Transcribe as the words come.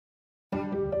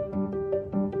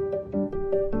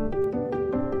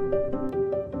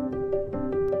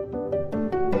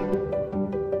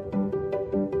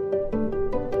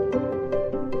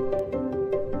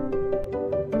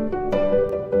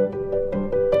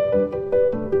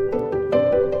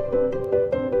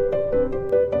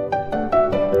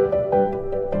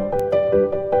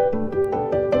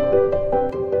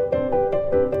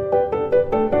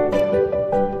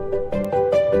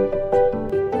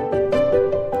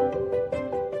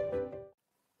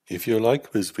If you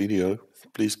like this video,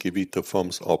 please give it a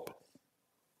thumbs up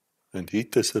and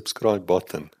hit the subscribe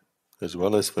button as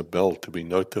well as the bell to be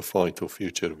notified of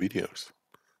future videos.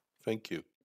 Thank you.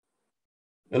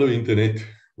 Hello Internet,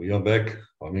 we are back.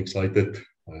 I'm excited.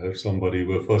 I have somebody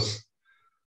with us,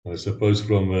 I suppose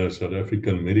from South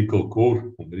African Medical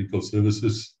Corps or Medical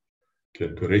Services.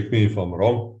 Can correct me if I'm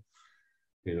wrong.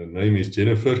 Her name is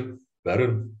Jennifer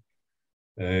Barron,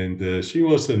 and she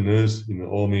was a nurse in the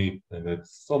army, and at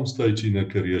some stage in her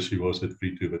career she was at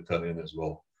 3-2 Battalion as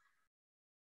well.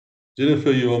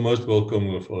 Jennifer, you are most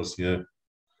welcome with us here.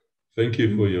 Thank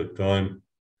you for your time.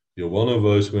 You're one of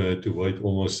those who had to wait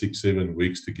almost 6-7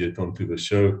 weeks to get onto the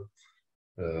show.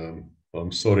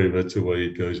 I'm sorry, that's the way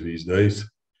it goes these days.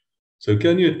 So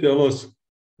can you tell us,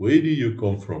 where do you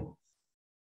come from?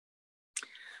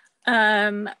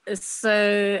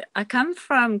 So I come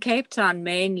from Cape Town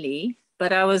mainly,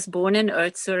 but I was born in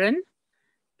Oudtshoorn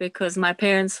because my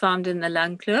parents farmed in the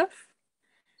Langkloof.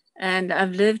 And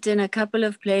I've lived in a couple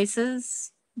of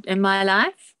places in my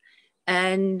life.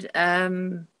 And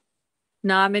now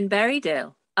I'm in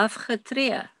Berrydale,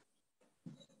 afgetree.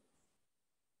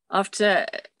 After,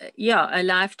 a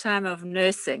lifetime of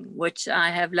nursing, which I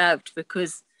have loved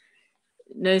because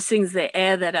nursing's the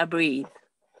air that I breathe.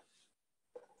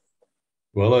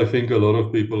 Well, I think a lot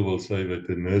of people will say that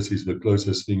the nurse is the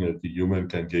closest thing that a human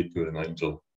can get to an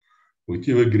angel. Would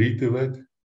you agree to that?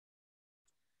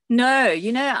 No,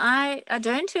 I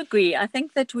don't agree. I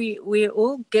think that we're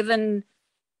all given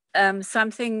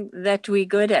something that we're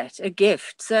good at, a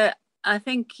gift. So I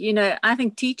think, I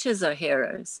think teachers are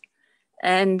heroes.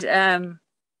 And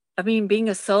being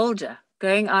a soldier,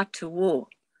 going out to war,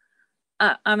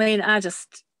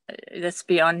 that's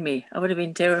beyond me. I would have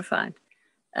been terrified.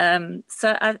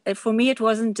 For me, it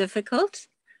wasn't difficult.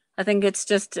 I think it's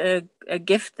just a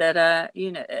gift that,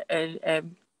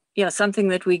 something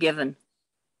that we're given.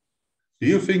 Do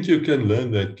you think you can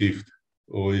learn that gift,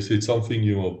 or is it something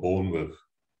you are born with?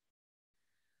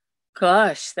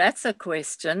 Gosh, that's a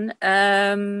question.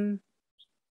 I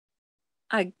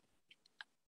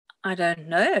don't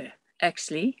know,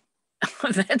 actually.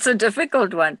 That's a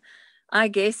difficult one. I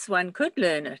guess one could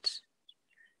learn it.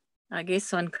 I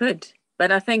guess one could. But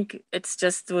I think it's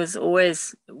just was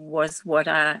what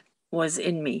I was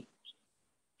in me.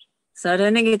 So I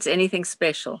don't think it's anything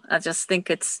special. I just think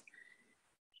it's,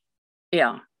 it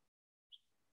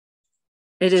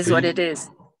is what it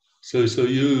is. So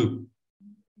you,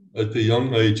 at a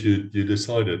young age, you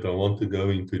decided, I want to go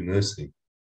into nursing.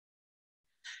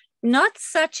 Not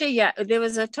such there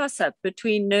was a toss-up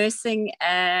between nursing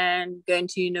and going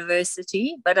to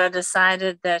university, but I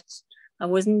decided that I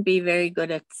wouldn't be very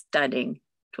good at studying.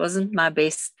 It wasn't my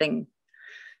best thing.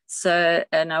 So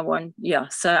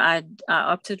I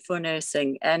opted for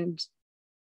nursing, and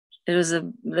it was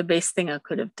the best thing I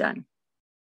could have done.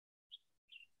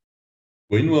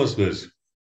 When was this?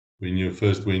 When you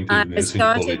first went to nursing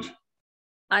college?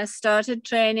 I started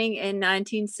training in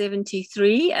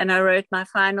 1973, and I wrote my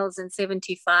finals in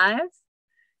 75,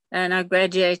 and I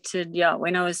graduated,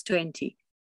 when I was 20.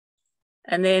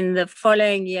 And then the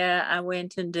following year, I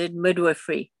went and did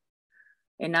midwifery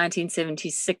in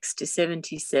 1976 to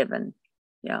 77,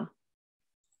 Now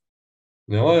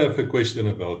I have a question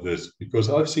about this, because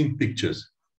I've seen pictures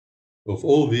of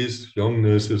all these young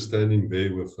nurses standing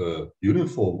there with a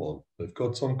uniform on. They've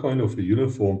got some kind of a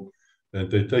uniform, and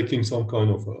they're taking some kind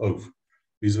of an oath.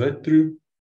 Is that true?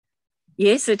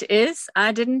 Yes, it is.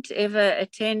 I didn't ever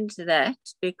attend that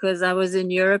because I was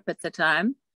in Europe at the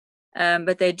time.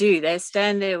 But they do. They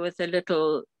stand there with a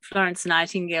little Florence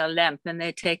Nightingale lamp and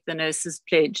they take the nurse's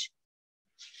pledge.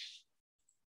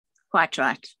 Quite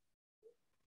right.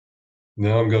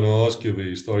 Now I'm going to ask you the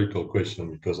historical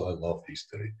question because I love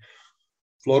history.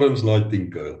 Florence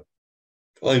Nightingale.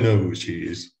 I know who she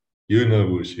is. You know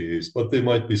who she is, but there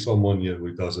might be someone here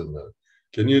who doesn't know.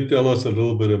 Can you tell us a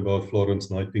little bit about Florence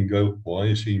Nightingale? Why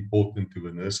is she important to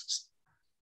the nurses?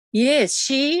 Yes,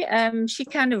 she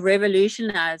kind of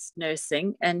revolutionized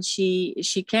nursing, and she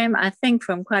came, I think,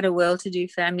 from quite a well-to-do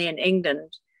family in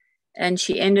England, and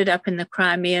she ended up in the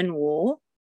Crimean War,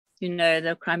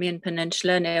 the Crimean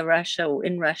Peninsula near Russia or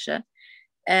in Russia,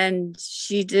 and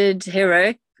she did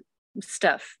heroic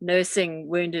stuff, nursing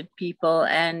wounded people,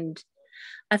 and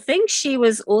I think she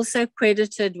was also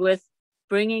credited with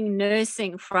bringing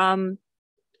nursing from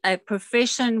a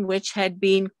profession which had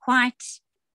been quite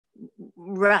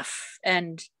rough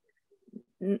and,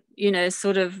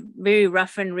 sort of very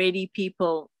rough and ready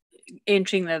people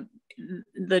entering the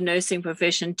nursing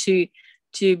profession to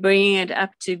bringing it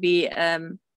up to be a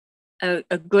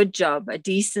good job, a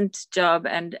decent job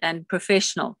and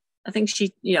professional. I think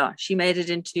she made it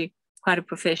into quite a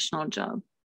professional job.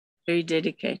 Very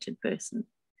dedicated person.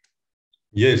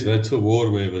 Yes, that's a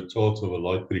war where the charge of a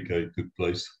light brigade took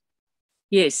place.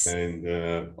 Yes. And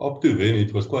up to then,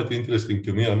 it was quite interesting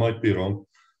to me. I might be wrong,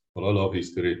 but I love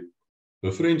history.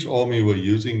 The French army were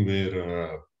using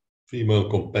their female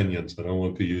companions, I don't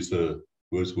want to use a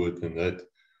worse word than that,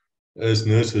 as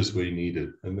nurses were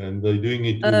needed. And they're doing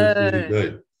it to this very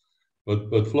day.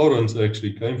 But Florence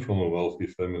actually came from a wealthy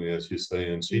family, as you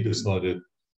say, and she decided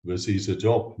this is a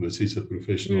job, this is a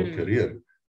professional career.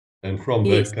 And from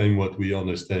that came what we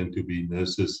understand to be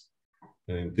nurses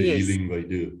and the healing they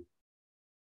do.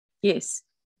 Yes.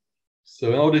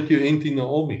 So how did you enter in the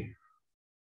army?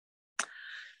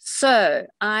 So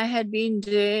I had been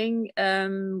doing,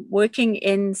 working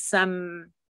in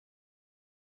some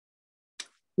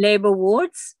labor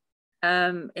wards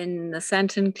in the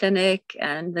Sandton Clinic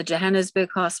and the Johannesburg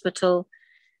Hospital.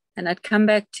 And I'd come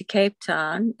back to Cape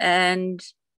Town, and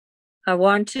I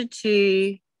wanted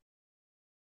to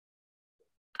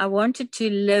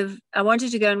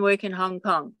go and work in Hong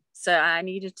Kong. So I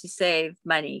needed to save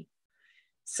money.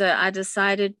 So I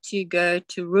decided to go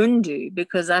to Rundu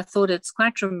because I thought it's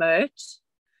quite remote.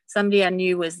 Somebody I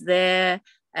knew was there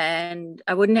and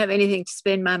I wouldn't have anything to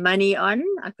spend my money on.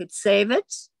 I could save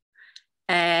it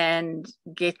and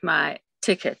get my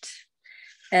ticket.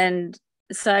 And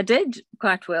so I did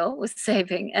quite well with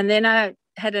saving. And then I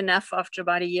had enough after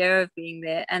about a year of being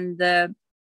there. And the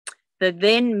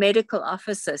then medical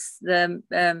officer, the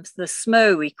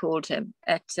SMO, we called him,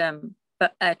 at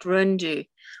Rundu,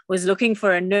 was looking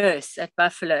for a nurse at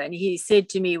Buffalo. And he said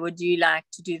to me, would you like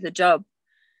to do the job?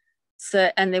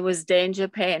 So, and there was danger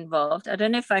pay involved. I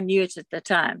don't know if I knew it at the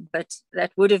time, but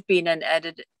that would have been an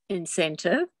added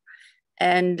incentive.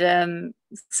 And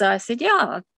so I said,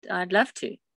 yeah, I'd love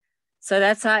to. So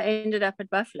that's how I ended up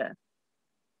at Buffalo.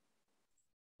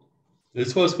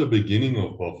 This was the beginning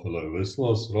of Buffalo. This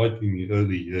was right in the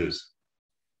early years.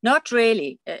 Not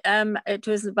really. It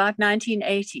was about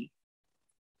 1980.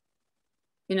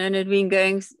 And it had been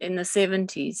going in the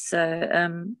 70s.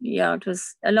 So, yeah, it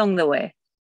was along the way.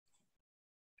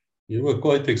 You were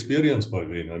quite experienced by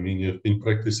then. I mean, you've been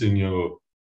practicing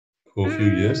for a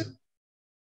few years.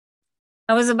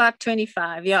 I was about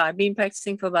 25. Yeah, I've been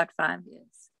practicing for about 5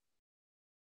 years.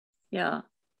 Yeah.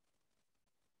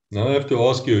 Now I have to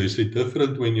ask you, is it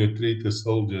different when you treat a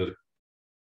soldier,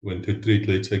 when to treat,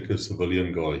 let's say, a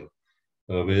civilian guy?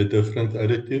 Are they a different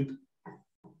attitude?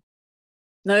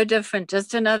 No different,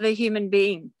 just another human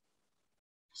being.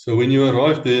 So when you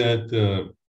arrived there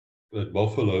at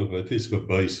Buffalo, that is the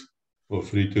base of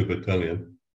 32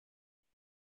 Battalion,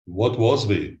 what was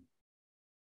there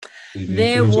in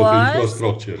terms of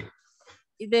infrastructure?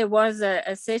 There was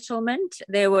a settlement.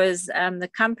 There was the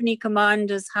company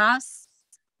commander's house,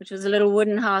 which was a little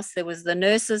wooden house. There was the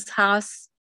nurse's house.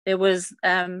 There was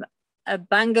a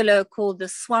bungalow called the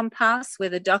Swamp House where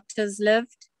the doctors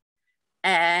lived.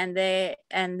 And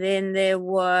then there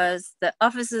was the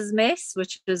officers' mess,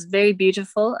 which was very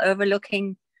beautiful,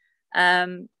 overlooking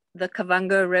the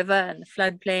Kavango River and the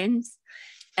floodplains.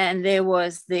 And there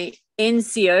was the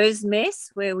NCO's mess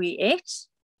where we ate.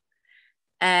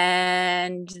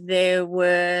 And there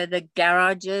were the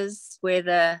garages where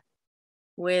the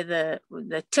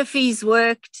tiffies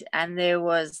worked, and there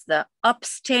was the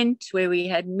ops tent where we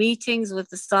had meetings with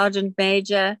the sergeant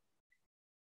major.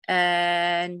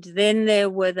 And then there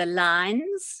were the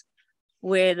lines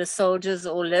where the soldiers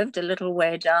all lived a little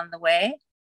way down the way.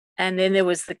 And then there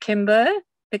was the Kimbo,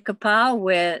 Pickapau,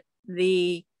 where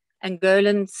the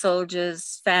Angolan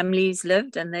soldiers' families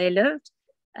lived, and they lived.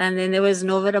 And then there was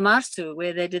Nova Marsu,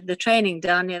 where they did the training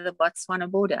down near the Botswana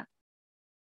border.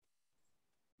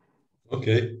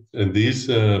 Okay, and these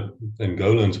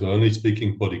Angolans were only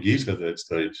speaking Portuguese at that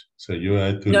stage, so you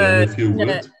had to learn a few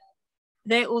words?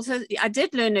 They also, I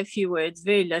did learn a few words,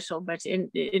 very little, but in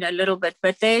a little bit,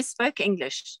 but they spoke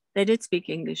English. They did speak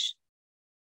English.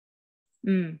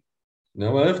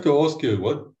 Now I have to ask you,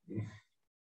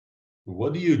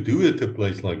 what do you do at a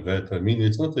place like that? I mean,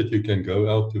 it's not that you can go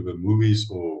out to the movies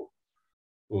or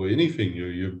anything.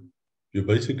 You're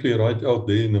basically right out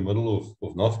there in the middle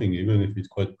of nothing, even if it's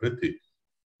quite pretty.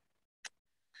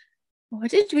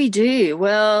 What did we do?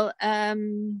 Well,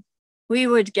 we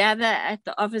would gather at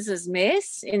the officers'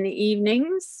 mess in the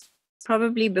evenings,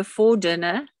 probably before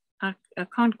dinner. I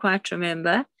can't quite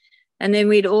remember. And then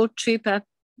we'd all troop up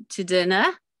to dinner.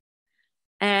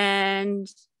 And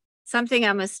something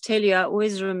I must tell you, I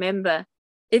always remember,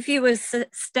 if you were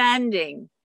standing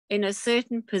in a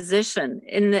certain position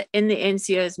in the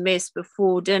NCO's mess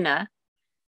before dinner,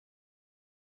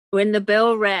 when the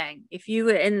bell rang, if you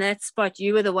were in that spot,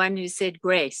 you were the one who said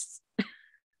grace.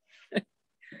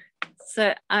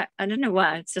 So I don't know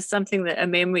why. It's just something that a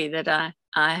memory that I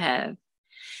have.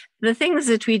 The things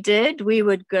that we did, we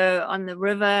would go on the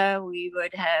river. We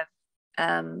would have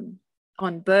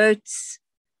on boats.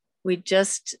 We'd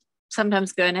just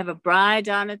sometimes go and have a braai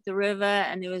down at the river.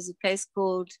 And there was a place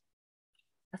called,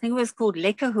 I think it was called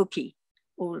Lekkerhoekie,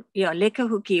 or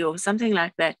Lekkerhoekie or something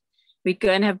like that. We'd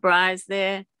go and have braais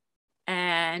there.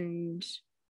 And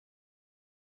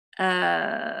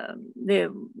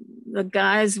the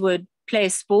guys would play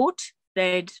sport.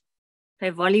 They'd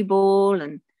play volleyball,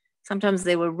 and sometimes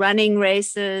there were running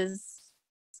races.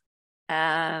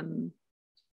 I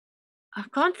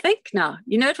can't think now.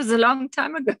 You know, it was a long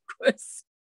time ago, Chris.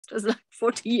 It was like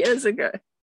 40 years ago.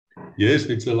 Yes,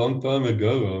 it's a long time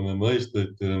ago. I'm amazed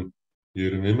that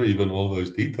you remember even all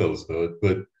those details.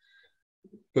 But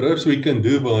perhaps we can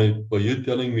do by you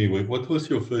telling me, what was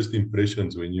your first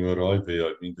impressions when you arrived there?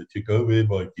 I mean, did you go there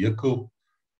by vehicle,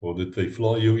 or did they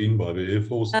fly you in by the Air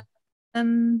Force?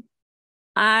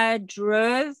 I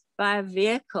drove by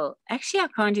vehicle. Actually, I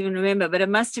can't even remember, but it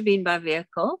must have been by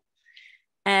vehicle.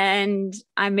 And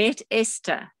I met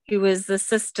Esther, who was the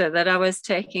sister that I was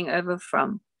taking over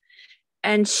from.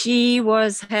 And she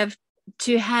was have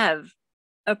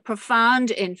a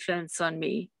profound influence on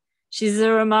me. She's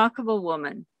a remarkable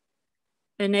woman.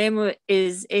 Her name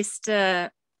is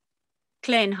Esther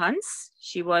Kleinhans.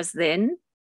 She was then.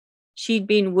 She'd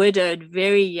been widowed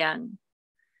very young,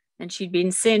 and she'd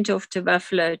been sent off to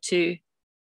Buffalo to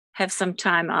have some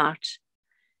time out.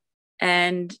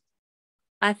 And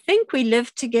I think we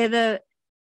lived together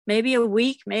maybe a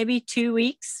week, maybe 2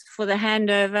 weeks for the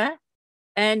handover,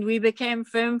 and we became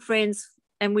firm friends,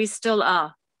 and we still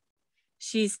are.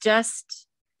 She's just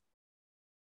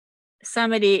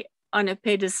somebody on a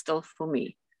pedestal for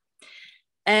me.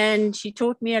 And she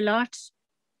taught me a lot.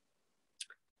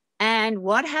 And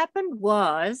what happened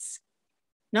was,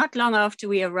 not long after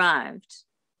we arrived,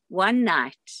 one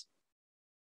night,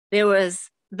 there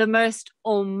was the most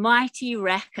almighty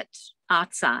racket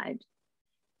outside.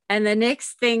 And the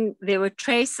next thing, there were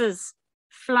traces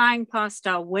flying past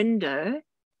our window.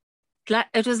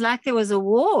 It was like there was a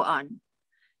war on.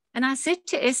 And I said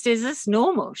to Esther, is this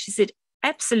normal? She said,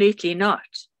 absolutely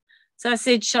not. So I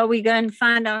said, shall we go and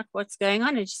find out what's going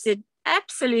on? And she said,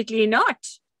 absolutely not.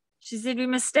 She said, we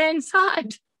must stay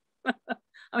inside. I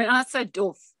mean, I was so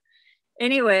doof.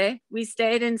 Anyway, we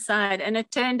stayed inside, and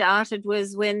it turned out it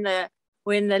was when the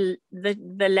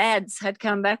lads had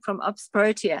come back from Ops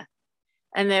Protea,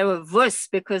 and they were wuss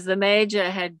because the major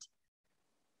had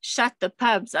shut the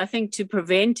pubs, I think, to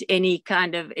prevent any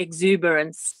kind of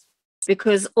exuberance,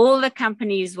 because all the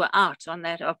companies were out on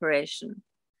that operation.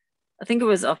 I think it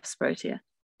was Ops Protea.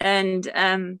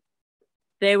 And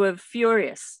they were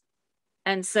furious.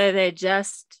 And so they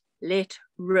just let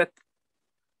rip.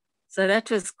 So that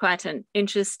was quite an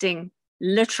interesting,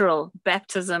 literal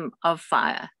baptism of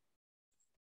fire.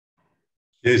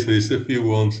 Yes, there's a few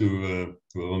ones who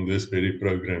were on this very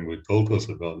program who told us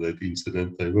about that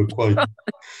incident. They were quite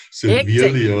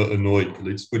severely annoyed,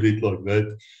 let's put it like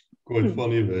that. Quite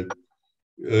funny that.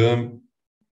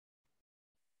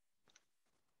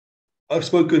 I've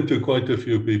spoken to quite a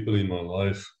few people in my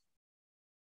life.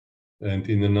 And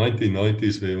in the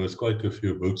 1990s, there was quite a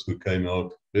few books who came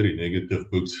out, very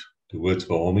negative books towards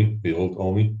the army, the old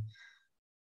army.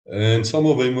 And some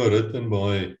of them were written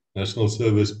by national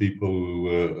service people who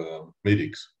were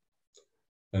medics.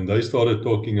 And they started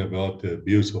talking about the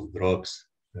abuse of drugs,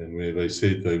 and where they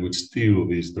said they would steal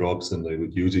these drugs and they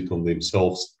would use it on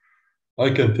themselves. I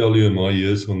can tell you in my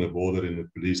years on the border in the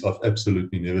police, I've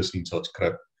absolutely never seen such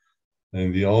crap.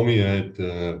 And the army had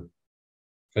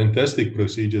fantastic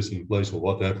procedures in place for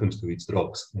what happens to its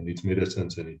drugs and its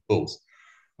medicines and its pills.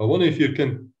 I wonder if you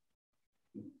can,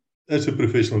 as a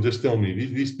professional, just tell me,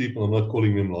 these people, I'm not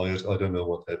calling them liars, I don't know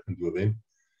what happened to them,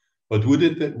 but would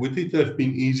it have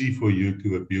been easy for you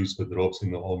to abuse the drugs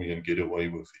in the army and get away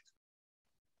with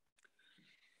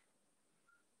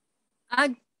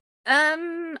it?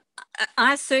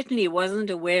 I certainly wasn't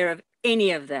aware of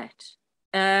any of that.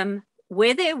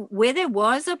 Where there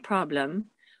was a problem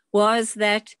was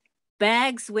that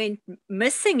bags went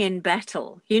missing in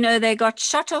battle. You know, they got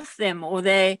shot off them, or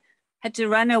they had to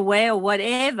run away or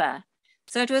whatever.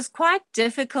 So it was quite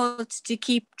difficult to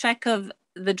keep track of.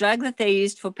 The drug that they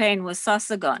used for pain was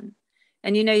Sosagon.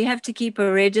 And, you know, you have to keep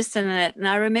a register on that. And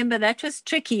I remember that was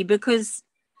tricky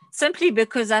simply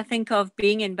because I think of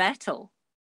being in battle.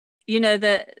 You know,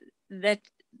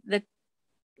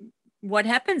 what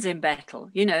happens in battle,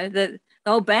 you know, the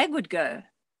whole bag would go.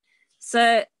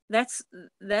 So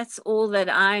that's all that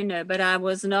I know. But I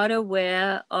was not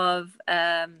aware of.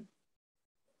 I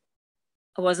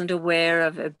wasn't aware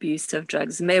of abuse of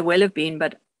drugs. May well have been,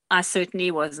 but I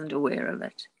certainly wasn't aware of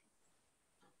it.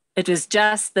 It was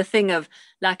just the thing of,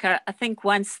 like, I think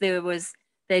once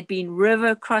there'd been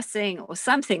river crossing or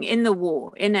something in the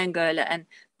war in Angola, and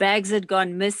bags had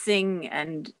gone missing,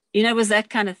 and, it was that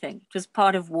kind of thing. It was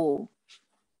part of war.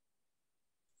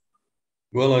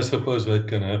 Well, I suppose that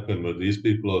can happen, but these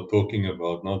people are talking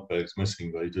about not bags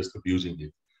missing, they're just abusing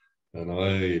it. And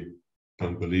I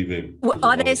don't believe him.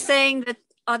 Are they saying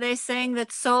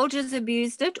that soldiers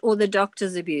abused it or the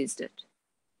doctors abused it?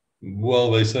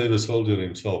 Well, they say the soldier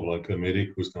himself, like a medic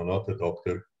who's not a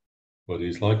doctor, but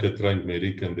he's like a trained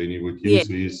medic, and then he would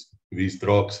use these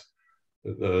drugs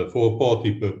for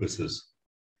party purposes.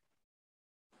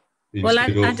 Well, I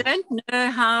don't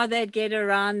know how they'd get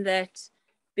around that,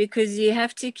 because you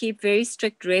have to keep very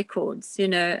strict records,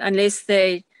 unless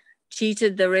they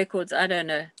cheated the records. I don't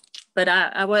know. But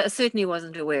I certainly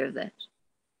wasn't aware of that.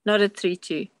 Not at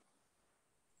 3-2.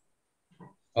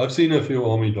 I've seen a few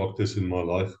army doctors in my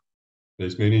life.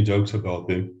 There's many jokes about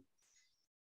them.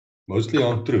 Mostly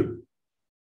aren't true.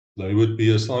 They would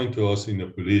be assigned to us in the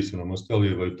police, and I must tell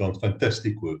you, they've done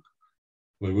fantastic work.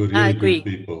 They were really good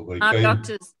people. Our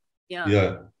doctors,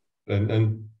 yeah.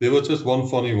 And there was just one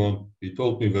funny one. He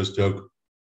told me this joke.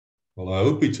 Well, I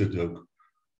hope it's a joke.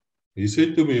 He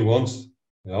said to me once,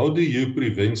 how do you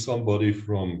prevent somebody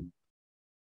from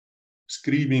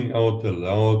screaming out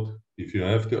aloud if you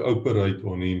have to operate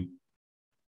on him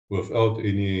without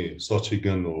any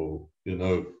shotgun or,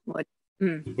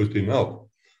 to put him out?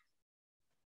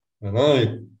 And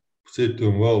I said to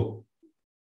him, well,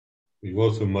 he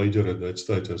was a major at that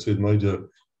stage. I said, Major,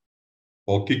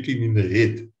 I'll kick him in the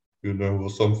head, or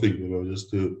something,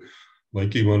 just to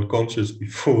make him unconscious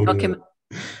before. Knock him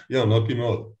out. Yeah, knock him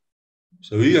out.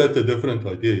 So he had a different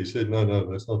idea. He said, no,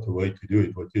 that's not the way to do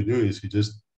it. What you do is you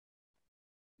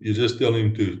just tell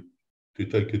him to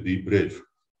take a deep breath.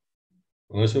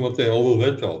 And I said, what the hell will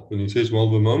that help? And he says,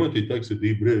 well, the moment he takes a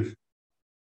deep breath,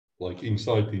 like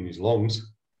inside in his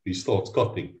lungs, he starts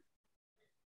cutting.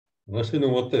 And I said, no,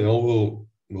 what the hell will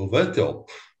that help?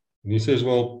 And he says,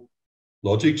 well,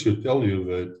 logic should tell you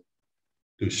that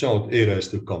to shout, air has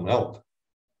to come out.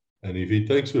 And if he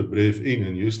takes a breath in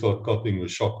and you start cutting, the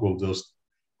shock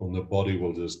on the body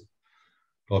will just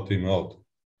cut him out.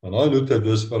 And I looked at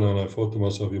this fellow and I thought to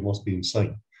myself, he must be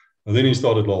insane. And then he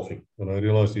started laughing, and I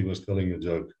realized he was telling a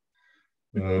joke.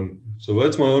 So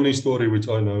that's my only story which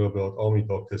I know about army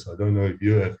doctors. I don't know if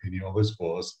you have any others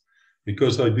for us,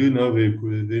 because I do know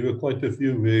there were quite a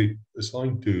few were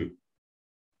assigned to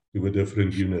the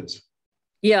different units.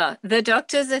 Yeah, the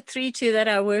doctors at 3-2 that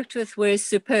I worked with were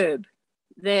superb.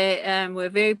 They were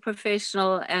very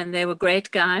professional, and they were great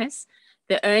guys.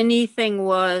 The only thing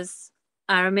was,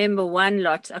 I remember one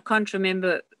lot, I can't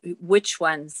remember which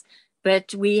ones, but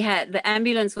the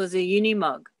ambulance was a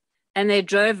Unimog, and they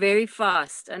drove very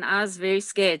fast, and I was very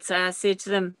scared. So I said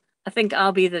to them, I think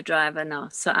I'll be the driver now.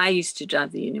 So I used to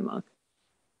drive the Unimog,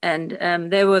 and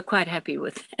they were quite happy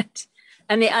with that.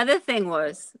 And the other thing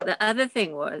was,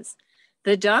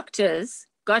 the doctors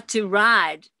got to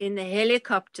ride in the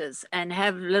helicopters and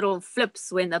have little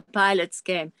flips when the pilots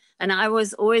came. And I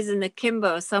was always in the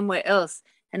Kimbo or somewhere else.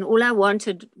 And all I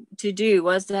wanted to do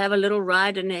was to have a little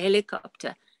ride in a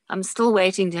helicopter. I'm still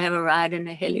waiting to have a ride in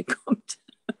a helicopter.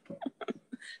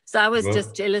 So I was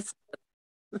just jealous.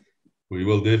 We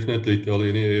will definitely tell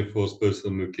any Air Force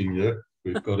person looking here.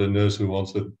 We've got a nurse who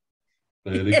wants a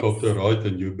helicopter ride,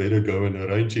 and you better go and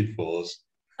arrange it for us.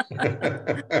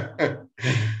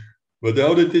 But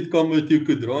how did it come that you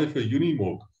could drive a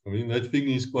Unimog? I mean, that thing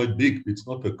is quite big. It's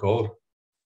not a car.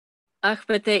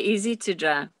 But they're easy to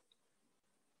drive.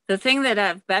 The thing that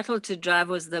I've battled to drive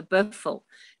was the biffle,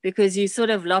 because you sort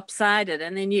of lopsided,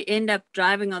 and then you end up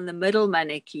driving on the middle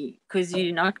maneki because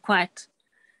you're not quite.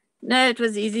 No, it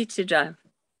was easy to drive.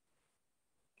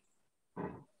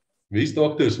 These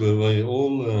doctors, were they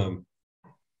all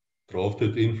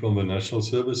drafted in from the National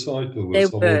Service side, or were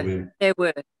some of them? They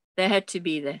were. They had to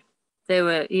be there. They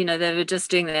were, they were just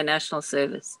doing their national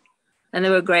service, and they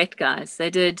were great guys. They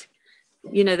did,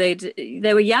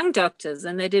 they were young doctors,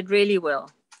 and they did really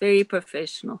well. Very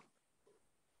professional.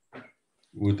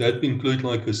 Would that include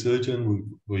like a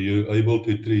surgeon? Were you able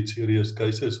to treat serious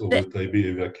cases, or would they be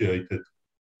evacuated?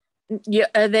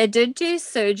 Yeah, they did do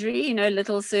surgery,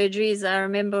 little surgeries. I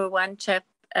remember one chap,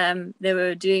 they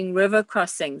were doing river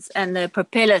crossings, and the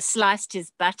propeller sliced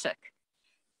his buttock.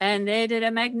 And they did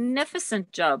a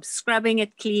magnificent job scrubbing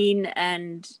it clean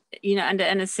and, under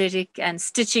anesthetic, and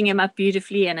stitching him up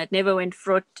beautifully, and it never went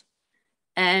fraught.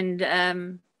 And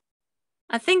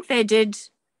I think they did,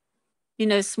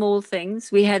 small things.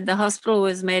 The hospital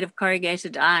was made of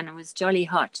corrugated iron. It was jolly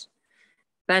hot.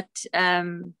 But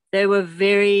they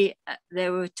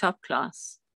were top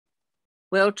class,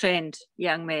 well-trained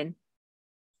young men.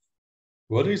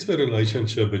 What is the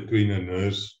relationship between a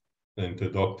nurse and a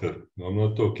doctor? I'm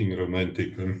not talking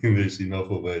romantic. I mean, there's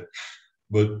enough of that.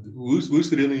 But who's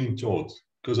really in charge?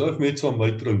 Because I've met some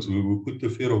matrons who put the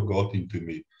fear of God into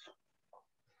me.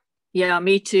 Yeah,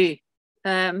 me too.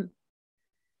 Well,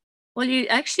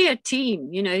 you're actually a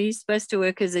team. You're supposed to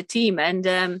work as a team. And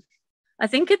I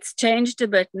think it's changed a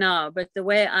bit now. But the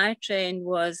way I trained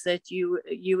was that you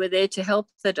were there to help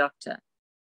the doctor.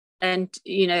 And,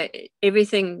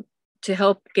 everything to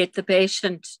help get the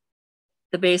patient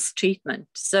the best treatment.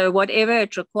 So whatever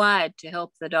it required to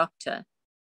help the doctor,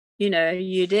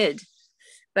 you did.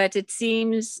 But it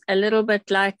seems a little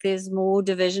bit like there's more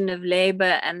division of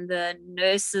labor, and the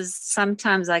nurses,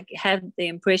 sometimes I had the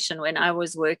impression when I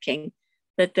was working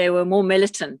that they were more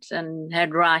militant and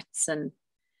had rights, and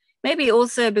maybe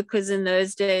also because in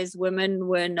those days women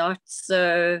were not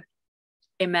so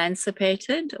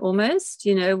emancipated almost.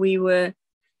 We were,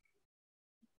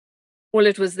 well,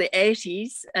 it was the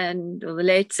 80s or the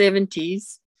late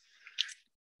 70s,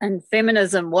 and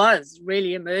feminism was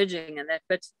really emerging in that.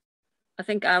 But I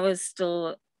think I was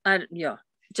still,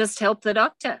 just help the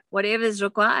doctor, whatever's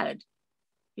required,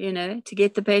 to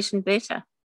get the patient better.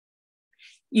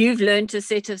 You've learned a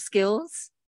set of skills,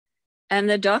 and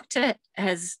the doctor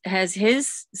has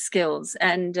his skills,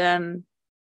 and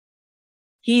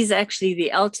he's actually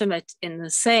the ultimate in the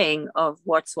saying of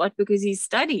what's what, because he's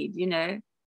studied,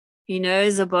 He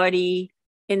knows a body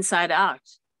inside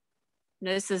out.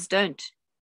 Nurses don't,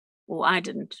 or I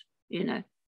didn't,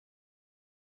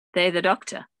 They're the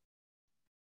doctor.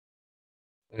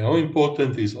 How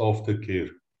important is aftercare?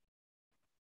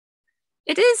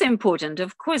 It is important.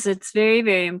 Of course, it's very,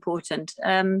 very important.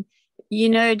 A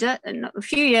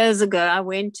few years ago, I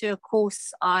went to a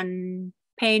course on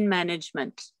pain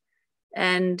management.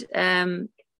 And the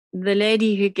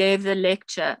lady who gave the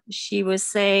lecture, she was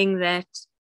saying that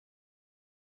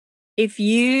if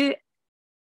you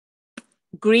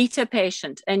greet a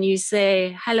patient and you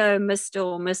say, hello, Mr.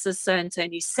 or Mrs. So-and-so,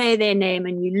 and you say their name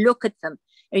and you look at them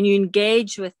and you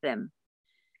engage with them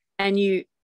and you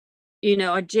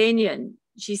are genuine,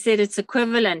 she said it's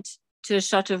equivalent to a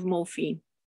shot of morphine.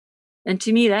 And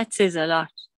to me, that says a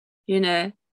lot,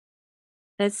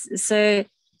 That's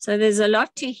so there's a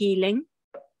lot to healing,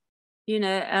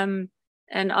 and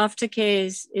aftercare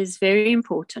is very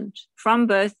important from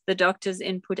both the doctor's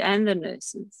input and the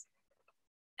nurses.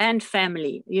 And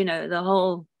family, the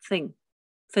whole thing,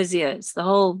 physios, the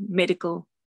whole medical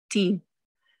team.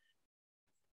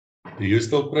 Do you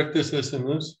still practice as a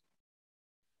nurse?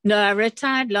 No, I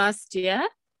retired last year.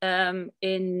 The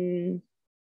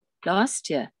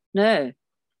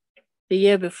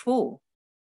year before.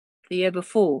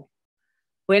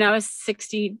 When I was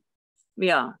 65,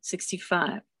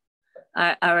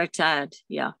 I retired,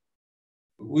 yeah.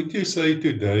 Would you say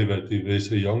today that if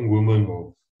there's a young woman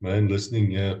or man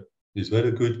listening here, is that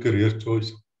a good career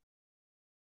choice?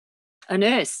 A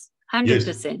nurse, 100%.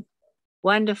 Yes.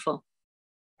 Wonderful.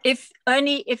 If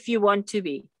you want to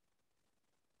be.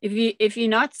 If you're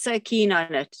not so keen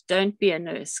on it, don't be a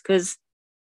nurse, because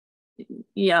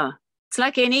it's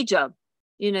like any job.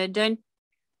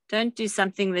 Don't do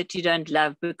something that you don't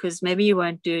love, because maybe you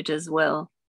won't do it as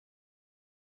well.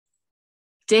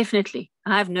 Definitely.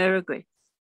 I have no regrets.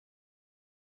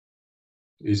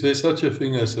 Is there such a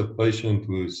thing as a patient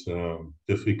who's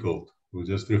difficult, who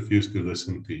just refuses to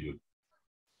listen to you?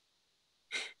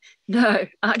 No,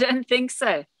 I don't think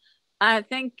so. I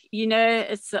think,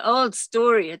 it's the old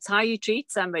story. It's how you treat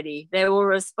somebody. They will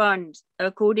respond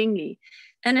accordingly.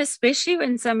 And especially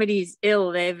when somebody's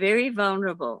ill, they're very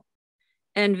vulnerable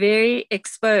and very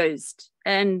exposed,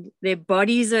 and their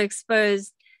bodies are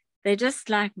exposed. They're just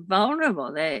like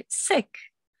vulnerable. They're sick.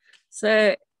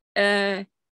 So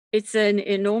it's an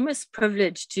enormous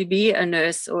privilege to be a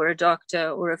nurse or a doctor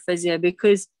or a physio,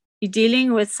 because you're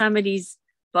dealing with somebody's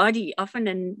body, often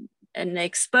an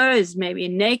exposed, maybe a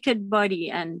naked body,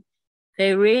 and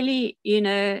they're really, in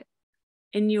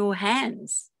your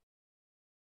hands.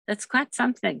 That's quite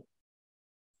something.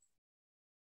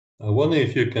 I wonder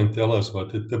if you can tell us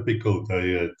what a typical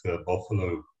day at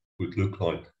Buffalo would look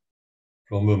like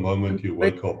from the moment you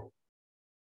wake up.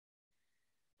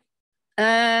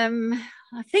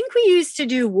 I think we used to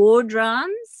do ward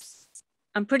rounds.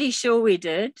 I'm pretty sure we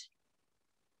did.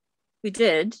 We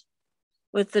did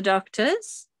with the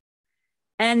doctors.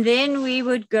 And then we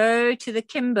would go to the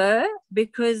Kimbo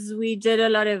because we did a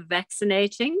lot of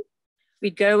vaccinating.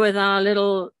 We'd go with our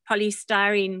little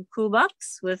polystyrene cool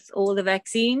box with all the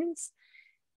vaccines,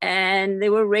 and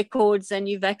there were records, and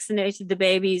you vaccinated the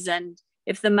babies. And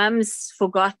if the mums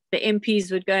forgot, the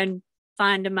MPs would go and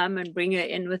find a mum and bring her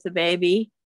in with the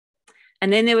baby.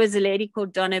 And then there was a lady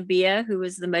called Donna Beer, who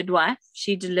was the midwife.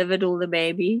 She delivered all the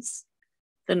babies,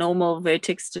 the normal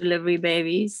vertex delivery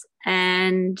babies,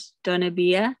 and Donna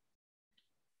Beer.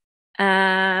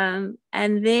 And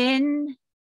then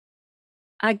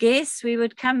I guess we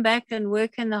would come back and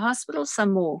work in the hospital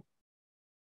some more.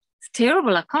 It's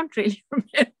terrible. I can't really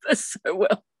remember so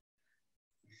well.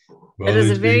 Well,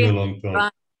 it's been a long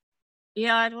time.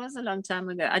 Yeah, it was a long time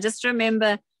ago. I just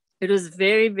remember it was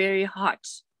very, very hot,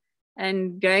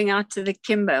 and going out to the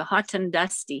Kimbo, hot and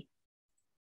dusty,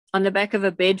 on the back of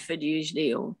a Bedford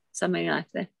usually, or something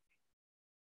like that.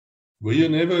 Were you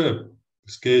never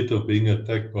scared of being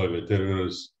attacked by the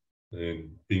terrorists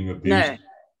and being abused?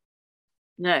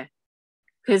 No,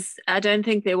 because I don't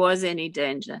think there was any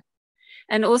danger.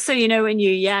 And also, you know, when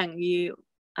you're young,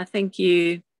 I think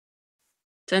you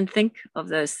don't think of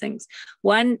those things.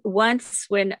 Once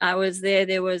when I was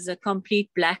there was a complete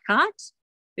blackout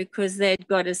because they'd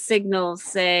got a signal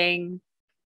saying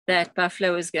that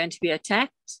Buffalo was going to be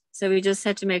attacked. So we just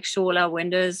had to make sure all our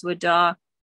windows were dark.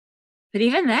 But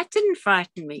even that didn't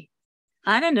frighten me.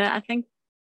 I don't know. I think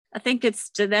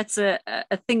that's a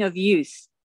thing of youth.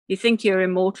 You think you're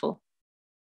immortal.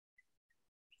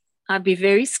 I'd be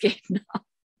very scared now.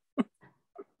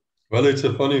 Well, it's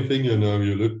a funny thing, you know,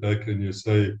 you look back and you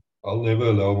say, I'll never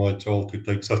allow my child to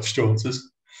take such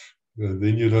chances. And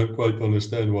then you don't quite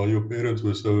understand why your parents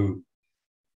were so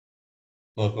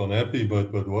not unhappy,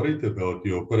 but worried about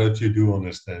you. Or perhaps you do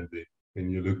understand it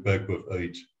when you look back with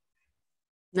age.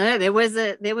 No, there was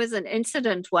an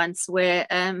incident once where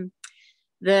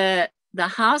the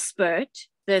houseboat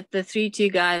that the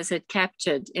 3-2 guys had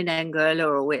captured in Angola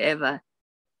or wherever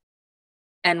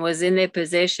and was in their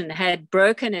possession had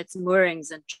broken its moorings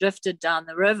and drifted down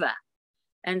the river.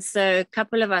 And so a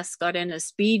couple of us got in a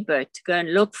speedboat to go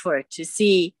and look for it to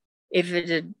see if it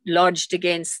had lodged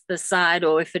against the side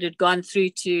or if it had gone through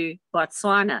to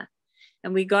Botswana.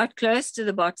 And we got close to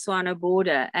the Botswana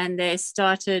border and they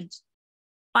started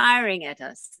firing at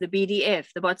us, the BDF,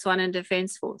 the Botswana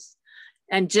Defense Force.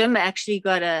 And Jim actually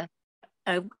got a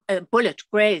bullet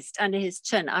grazed under his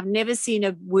chin. I've never seen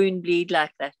a wound bleed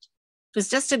like that. It was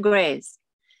just a graze.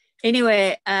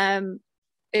 Anyway,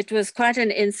 it was quite an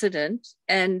incident.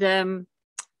 And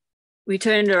we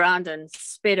turned around and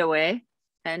sped away.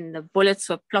 And the bullets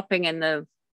were plopping in the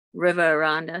river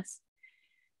around us.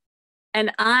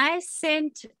 And I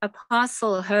sent a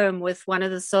parcel home with one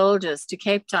of the soldiers to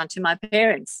Cape Town to my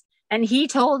parents. And he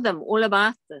told them all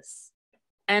about this.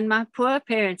 And my poor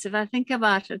parents, if I think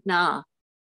about it now,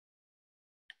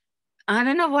 I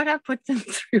don't know what I put them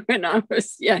through when I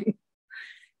was young.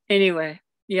 Anyway,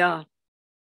 yeah,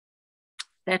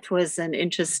 that was an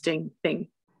interesting thing.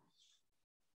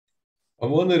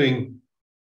 I'm wondering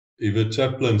if the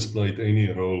chaplains played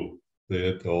any role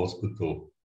there at the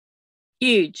hospital.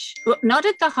 Huge. Well, not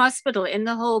at the hospital, in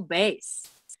the whole base.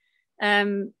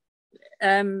 Domini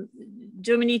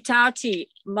Tauti,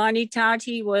 Mani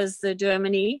Tauti was the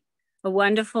Domini, a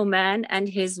wonderful man, and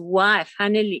his wife,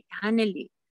 Anneli,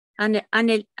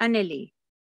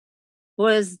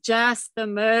 was just the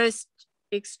most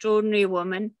extraordinary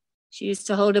woman. She used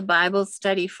to hold a Bible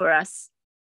study for us.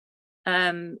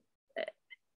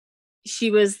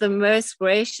 She was the most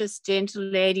gracious, gentle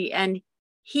lady, and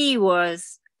he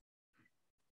was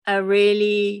a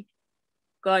really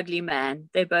godly man.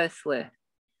 They both were.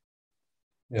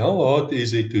 How hard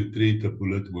is it to treat a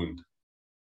bullet wound?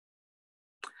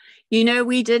 You know,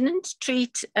 we didn't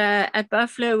treat, at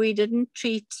Buffalo, we didn't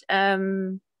treat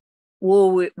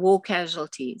war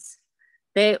casualties.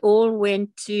 They all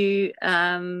went to,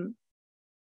 not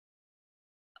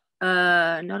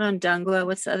on Dangwa,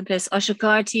 what's the other place?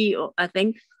 Oshakati, or, I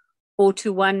think, or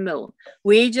to 1 mil.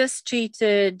 We just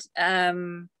treated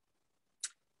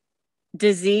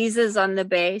diseases on the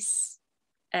base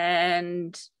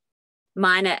and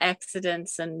minor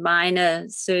accidents and minor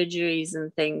surgeries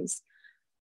and things.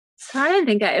 So I don't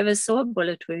think I ever saw a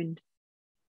bullet wound,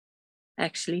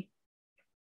 actually.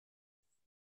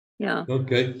 Yeah.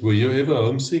 Okay. Were you ever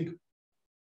homesick?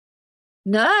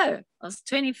 No, I was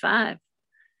 25,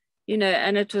 you know,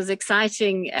 and it was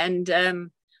exciting. And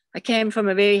I came from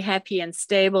a very happy and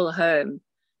stable home,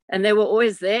 and they were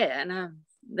always there, and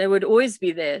they would always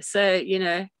be there. So, you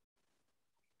know,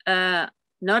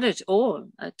 not at all.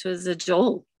 It was a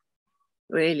joy,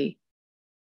 really.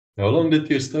 How long did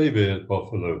you stay there at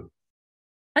Buffalo?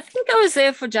 I think I was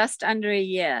there for just under a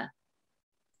year.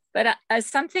 But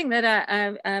something that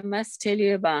I must tell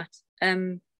you about,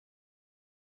 the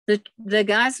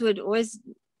guys would always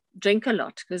drink a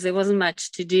lot because there wasn't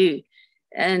much to do.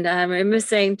 And I remember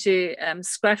saying to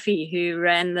Scruffy, who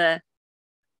ran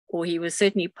or he was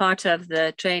certainly part of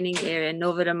the training area in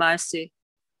Novodamasu,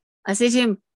 I said to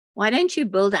him, why don't you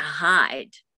build a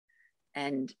hide?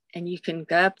 And you can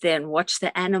go up there and watch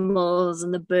the animals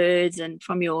and the birds and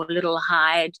from your little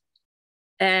hide.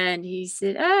 And he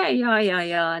said, oh,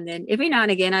 yeah. And then every now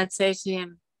and again, I'd say to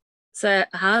him, so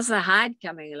how's the hide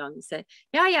coming along? He said,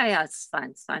 yeah, it's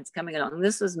fine, it's coming along.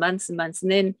 This was months and months.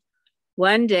 And then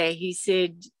one day he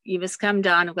said, you must come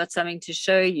down, I've got something to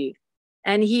show you.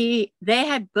 And they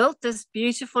had built this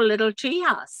beautiful little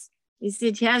treehouse. He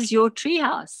said, here's your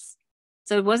treehouse.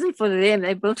 So it wasn't for them,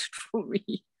 they built it for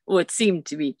me, or it seemed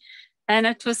to be. And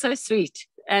it was so sweet.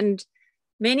 And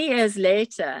many years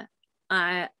later,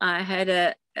 I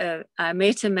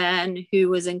met a man who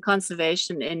was in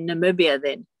conservation in Namibia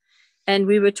then. And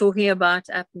we were talking about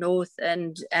up north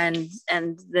and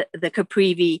the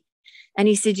Caprivi. And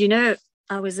he said,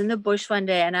 I was in the bush one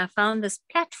day and I found this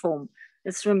platform,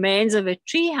 this remains of a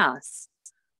tree house.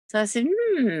 So I said,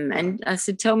 and I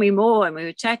said, tell me more. And we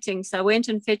were chatting. So I went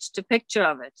and fetched a picture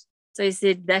of it. So he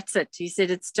said, that's it. He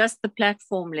said, it's just the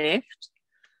platform left,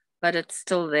 but it's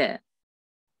still there.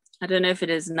 I don't know if it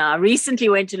is now. I recently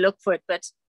went to look for it, but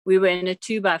we were in a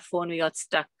 2x4 and we got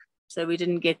stuck. So we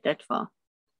didn't get that far.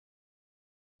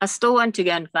 I still want to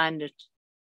go and find it.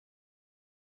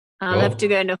 I'll have to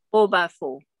go in a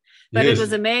 4x4. But yes. It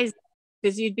was amazing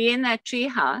because you'd be in that tree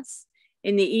house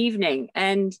in the evening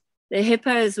and the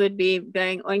hippos would be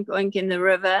going oink, oink in the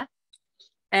river,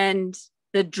 and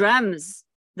the drums,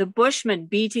 the bushmen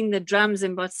beating the drums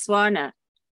in Botswana,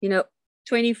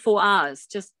 24 hours,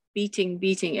 just beating.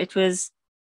 It was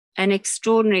an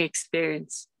extraordinary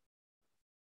experience.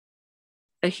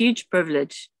 A huge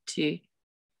privilege to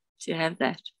have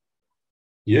that.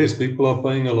 Yes, people are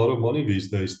paying a lot of money these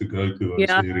days to go to those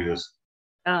areas.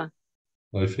 Yeah.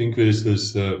 I think there's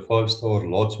this 5-star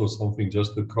lodge or something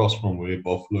just across from where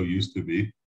Buffalo used to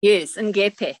be. Yes, in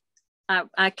Gepe.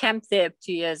 I camped there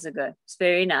 2 years ago. It's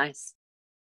very nice.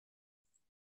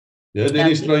 Yeah,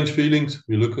 any strange feelings?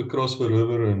 We look across the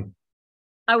river and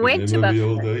I went to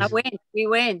Buffalo. We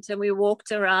went and we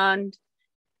walked around.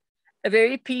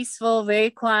 Very peaceful,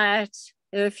 very quiet.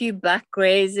 There were a few buck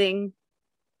grazing.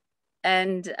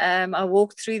 And I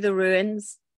walked through the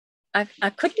ruins. I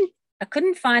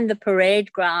couldn't find the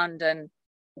parade ground, and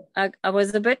I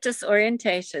was a bit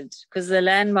disorientated because the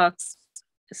landmarks,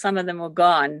 some of them were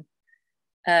gone.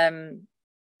 But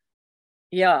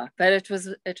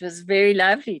it was very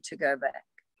lovely to go back.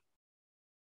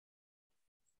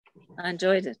 I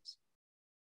enjoyed it.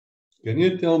 Can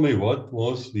you tell me what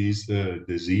was these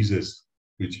diseases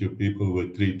which your people were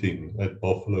treating at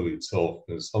Buffalo itself?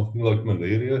 Something like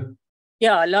malaria?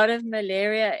 Yeah, a lot of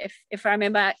malaria. If I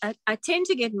remember, I tend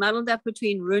to get muddled up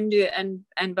between Rundu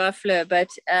and Buffalo, but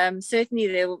certainly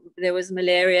there was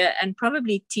malaria and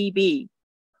probably TB.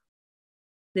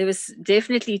 There was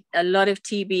definitely a lot of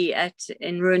TB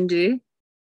in Rundu.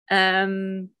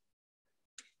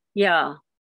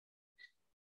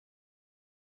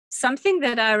 Something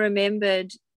that I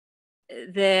remembered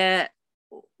there,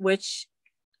 which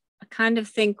I kind of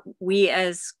think we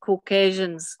as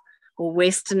Caucasians or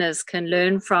Westerners can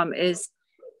learn from, is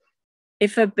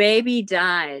if a baby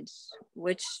died,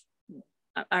 which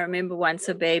I remember once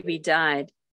a baby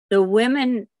died, the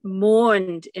women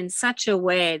mourned in such a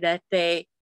way that they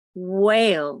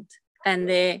wailed, and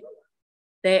it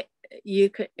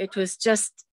was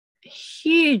just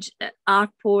huge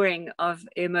outpouring of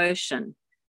emotion.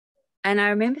 And I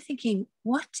remember thinking,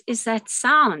 what is that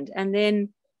sound? And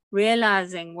then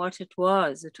realizing what it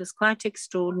was. It was quite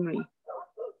extraordinary.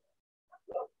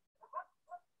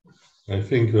 I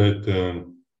think that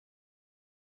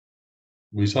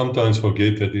we sometimes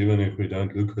forget that even if we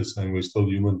don't look the same, we're still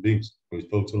human beings. We're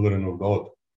still children of God.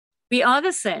 We are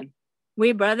the same.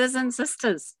 We're brothers and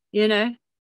sisters,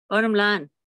 bottom line.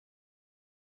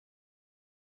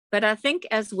 But I think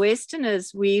as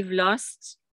Westerners, we've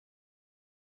lost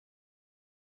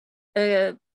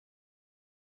an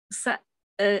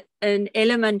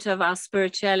element of our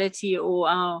spirituality,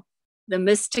 or the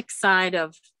mystic side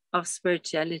of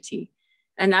spirituality.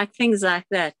 And things like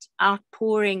that,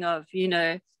 outpouring of,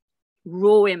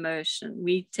 raw emotion.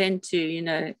 We tend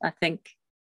to, I think,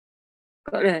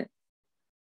 got to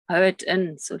hoe it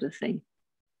in, sort of thing.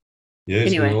 Yes,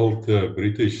 anyway. The old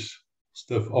British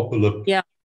stiff upper lip.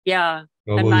 Yeah.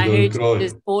 And my head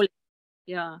is falling.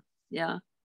 Yeah.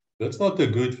 That's not a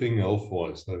good thing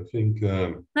health-wise. I think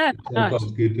No, it's not.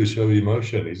 sometimes good to show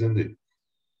emotion, isn't it?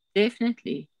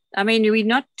 Definitely. I mean, we're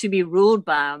not to be ruled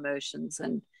by our emotions,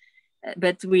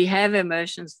 but we have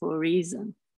emotions for a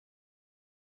reason.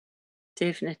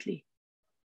 Definitely.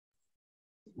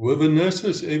 Were the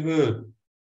nurses ever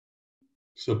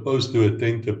supposed to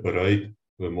attend the parade,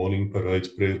 the morning parades,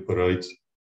 prayer parades,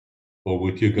 or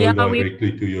would you go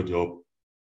directly to your job?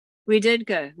 We did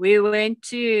go. We went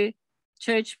to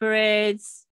church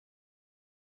parades.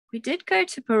 We did go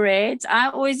to parades. I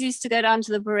always used to go down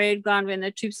to the parade ground when the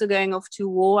troops were going off to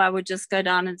war. I would just go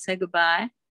down and say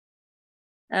goodbye.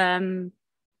 Yeah,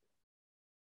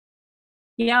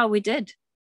 we did,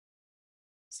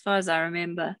 as far as I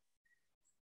remember.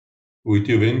 Would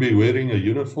you then be wearing a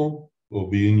uniform or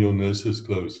be in your nurse's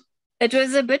clothes? It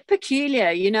was a bit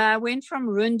peculiar. You know, I went from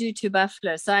Rundu to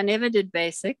Buffalo, so I never did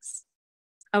basics.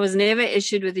 I was never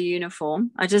issued with a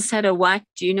uniform. I just had a white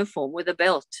uniform with a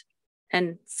belt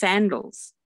and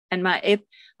sandals. And I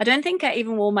don't think I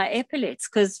even wore my epaulets,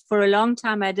 because for a long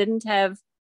time I didn't have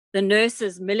the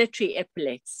nurses' military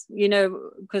epaulets, you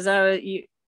know, because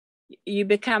you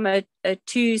become a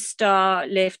 2-star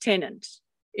lieutenant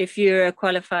if you're a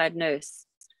qualified nurse.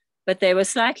 But they were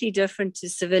slightly different to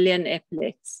civilian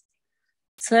epaulets.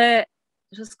 So it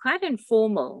was quite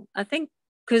informal. I think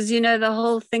because, you know, the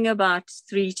whole thing about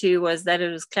 3-2 was that it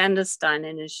was clandestine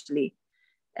initially.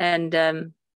 And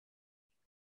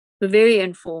very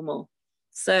informal.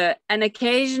 So, and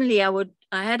occasionally I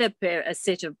had a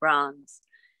set of browns,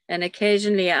 and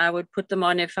occasionally I would put them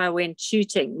on if I went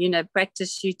shooting, you know,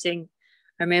 practice shooting.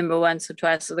 I remember once or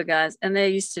twice with the guys, and they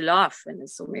used to laugh when they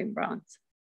saw me in browns.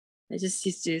 They just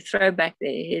used to throw back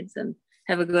their heads and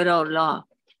have a good old laugh.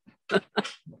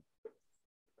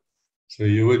 So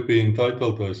you would be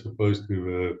entitled, I suppose,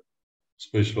 to a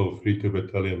special 3-2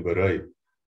 battalion beret,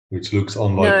 which looks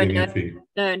unlike anything.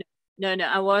 No,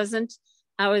 I wasn't.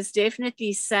 I was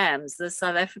definitely SAMS, the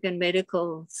South African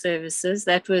Medical Services.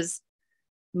 That was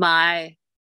my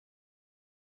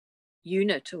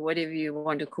unit, or whatever you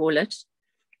want to call it.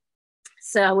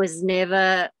 So I was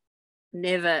never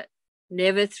 3-2.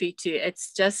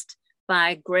 It's just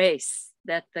by grace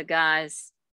that the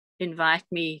guys invite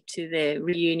me to their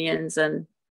reunions and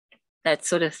that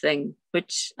sort of thing,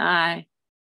 which I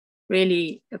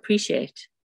really appreciate.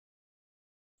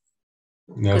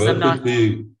 Now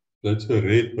that's a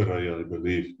red beret, I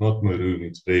believe, not maroon,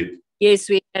 it's red. Yes,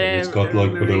 it's got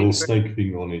like a little snake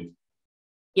thing on it.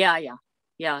 Yeah.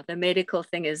 The medical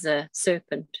thing is a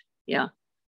serpent. Yeah.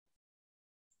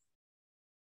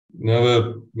 Now,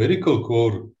 a medical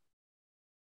corps,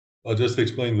 I'll just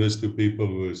explain this to people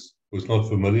who's not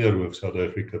familiar with South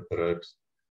Africa, perhaps,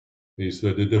 is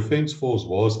that the Defence Force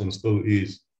was and still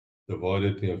is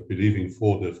divided, I believe, in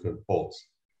 4 different parts.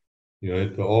 You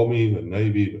had the Army, the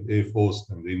Navy, the Air Force,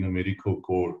 and then the Medical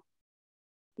Corps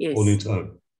on its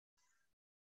own.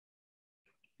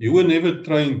 You were never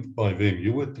trained by them.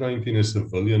 You were trained in a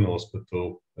civilian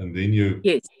hospital, and then you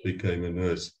became a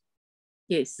nurse.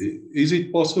 Yes. Is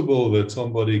it possible that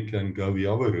somebody can go the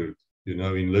other route, you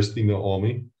know, enlist in the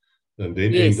Army, and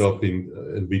then end up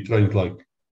and be trained like?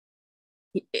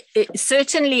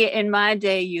 Certainly in my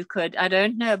day you could. I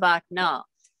don't know about now.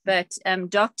 But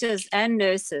doctors and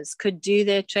nurses could do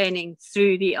their training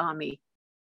through the Army.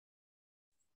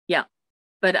 Yeah.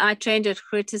 But I trained at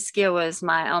Groote Schuur, was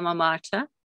my alma mater.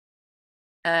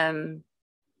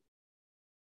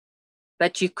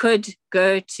 But you could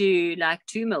go to like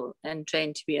Tumil and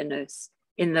train to be a nurse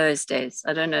in those days.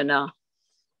 I don't know now.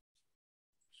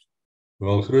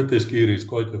 Well, Groote Schuur is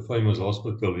quite a famous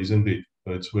hospital, isn't it?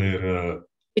 That's where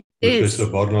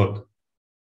Professor Barnard.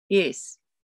 Yes.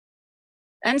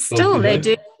 And still, they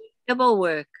do incredible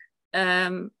work,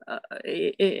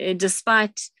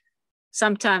 despite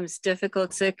sometimes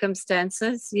difficult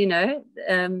circumstances, you know.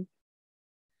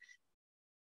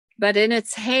 But in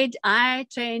its heyday, I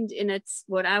trained in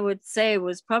what I would say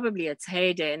was probably its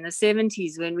heyday in the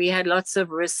 70s, when we had lots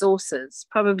of resources,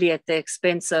 probably at the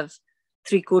expense of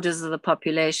 3/4 of the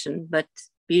population. But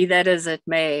be that as it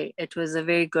may, it was a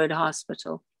very good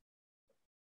hospital.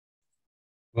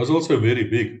 It was also very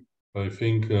big. I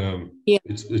think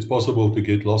it's possible to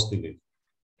get lost in it.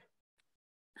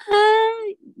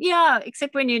 Yeah,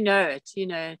 except when you know it. You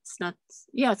know, it's not.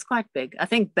 Yeah, it's quite big. I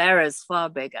think Barra's far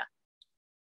bigger.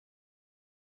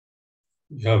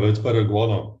 Yeah, that's Paraguay.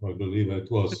 I believe it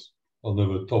was one of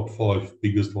the top 5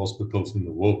 biggest hospitals in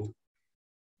the world.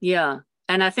 Yeah,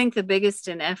 and I think the biggest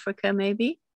in Africa,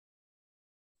 maybe.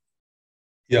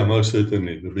 Yeah, most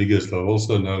certainly the biggest. I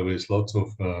also know there's lots of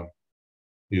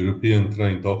European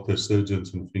trained doctors,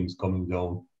 surgeons, and things coming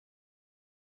down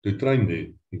to train there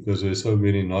because there's so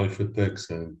many knife attacks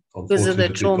and Because of the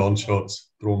unfortunately trauma.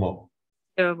 gunshots, trauma.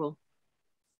 Terrible.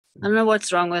 I don't know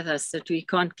what's wrong with us that we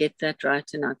can't get that right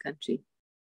in our country.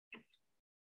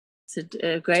 It's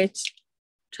a great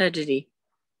tragedy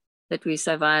that we're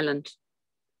so violent.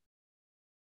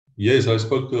 Yes, I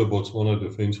spoke to a Botswana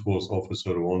Defence Force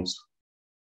officer once,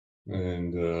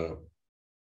 and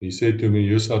he said to me,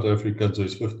 "You South Africans,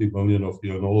 there's 50 million of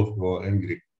you, and all of you are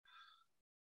angry."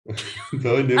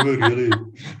 I never really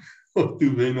thought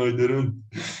to when I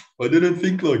didn't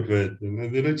think like that,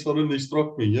 and then it suddenly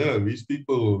struck me. Yeah, these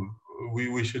people,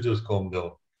 we should just calm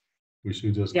down. We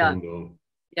should just calm down.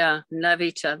 Yeah, love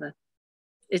each other.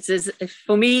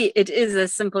 For me, it is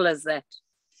as simple as that.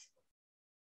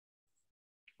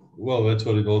 Well, that's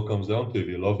what it all comes down to. If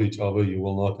you love each other, you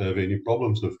will not have any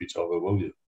problems with each other, will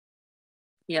you?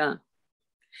 Yeah.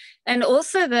 And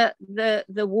also the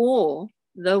war,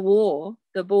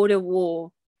 the border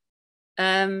war.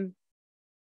 I'm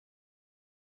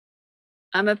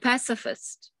a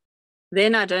pacifist.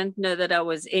 Then I don't know that I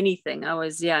was anything. I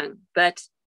was young. But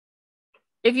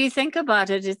if you think about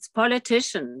it, it's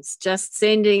politicians just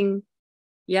sending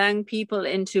young people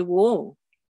into war,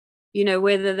 you know,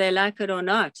 whether they like it or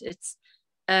not. It's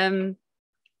and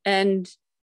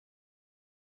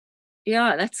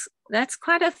yeah, that's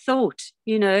quite a thought,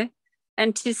 you know.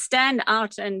 And to stand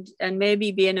out and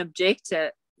maybe be an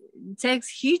objector, it takes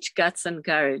huge guts and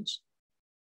courage.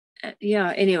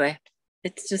 Yeah, anyway,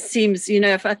 it just seems, you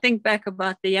know, if I think back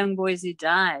about the young boys who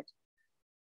died,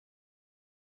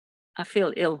 I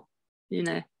feel ill, you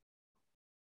know.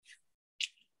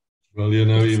 Well, you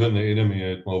know, even the enemy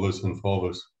had mothers and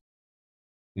fathers.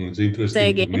 It's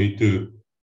interesting to me too.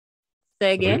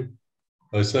 Say again?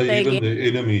 I say even the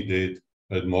enemy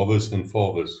had mothers and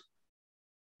fathers.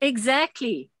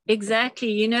 Exactly.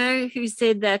 You know who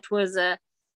said that was a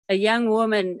young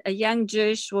woman, a young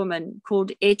Jewish woman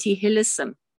called Etty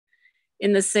Hillesum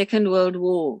in the Second World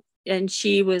War. And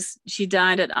she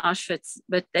died at Auschwitz,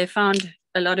 but they found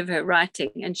a lot of her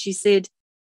writing. And she said,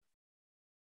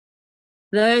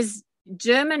 those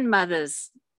German mothers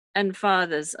and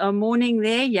fathers are mourning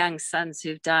their young sons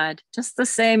who've died, just the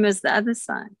same as the other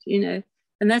side, you know.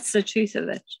 And that's the truth of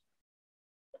it.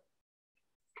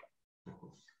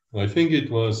 I think it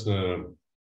was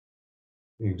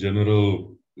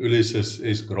General Ulysses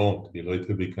S. Grant. He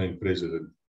later became president.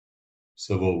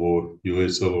 Civil War,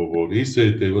 U.S. Civil War. He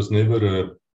said there was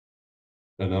never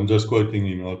and I'm just quoting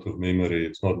him out of memory.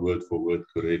 It's not word for word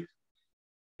correct.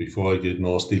 Before I get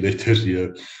nasty letters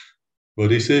here. But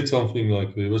he said something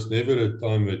like, there was never a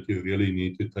time that you really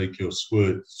need to take your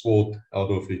sword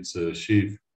out of its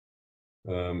sheath.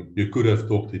 You could have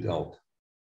talked it out.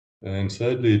 And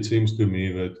sadly, it seems to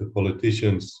me that the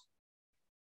politicians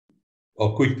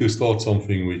are quick to start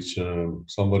something which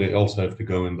somebody else have to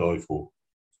go and die for.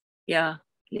 Yeah.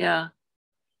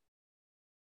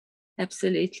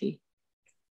 Absolutely.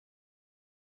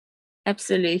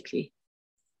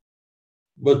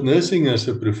 But nursing as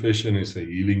a profession is a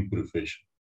healing profession.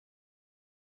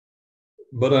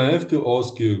 But I have to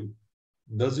ask you,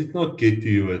 does it not get to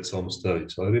you at some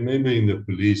stage? I remember in the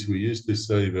police, we used to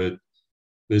say that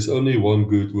there's only one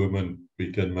good woman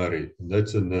we can marry, and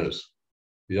that's a nurse.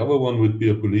 The other one would be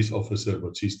a police officer,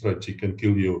 but she's straight, she can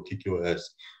kill you or kick your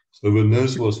ass. So the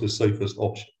nurse was the safest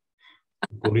option.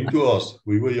 According to us,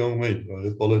 we were young men. I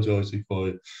apologize if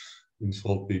I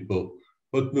insult people.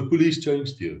 But the police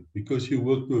changed you because you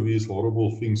worked with these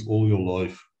horrible things all your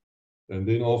life. And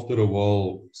then after a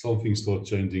while, something starts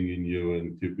changing in you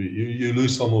and you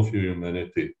lose some of your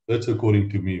humanity. That's according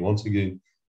to me. Once again,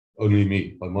 only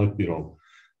me. I might be wrong.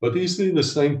 But is there the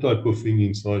same type of thing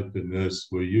inside the nurse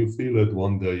where you feel that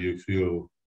one day you feel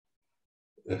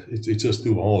it's just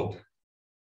too hard?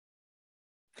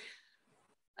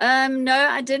 No,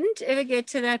 I didn't ever get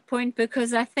to that point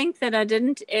because I think that I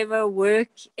didn't ever work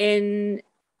in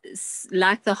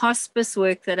like the hospice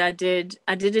work that I did.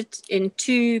 I did it in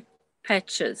 2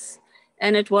 patches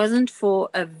and it wasn't for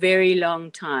a very long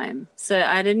time. So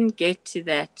I didn't get to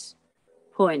that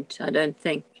point, I don't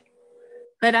think.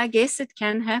 But I guess it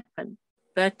can happen.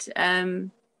 But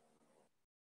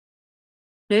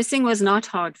nursing was not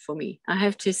hard for me. I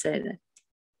have to say that.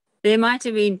 There might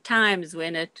have been times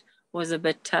when it was a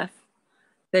bit tough,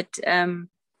 but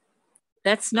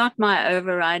that's not my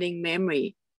overriding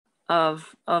memory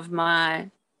of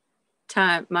my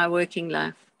time, my working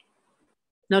life.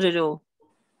 Not at all.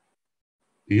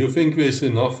 Do you think there's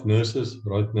enough nurses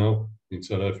right now in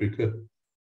South Africa?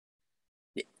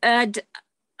 I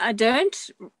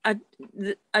don't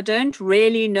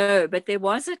really know, but there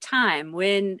was a time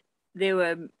when there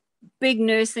were big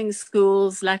nursing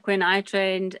schools like when I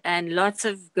trained, and lots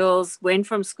of girls went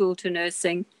from school to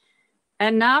nursing.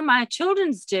 And now my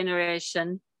children's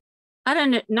generation, I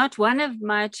don't know, not one of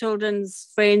my children's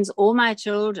friends or my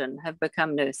children have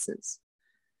become nurses.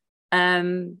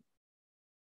 So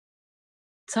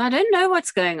I don't know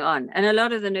what's going on. And a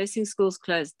lot of the nursing schools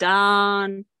closed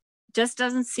down. It just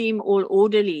doesn't seem all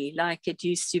orderly like it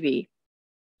used to be.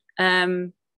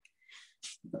 I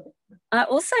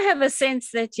also have a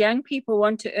sense that young people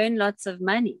want to earn lots of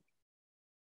money.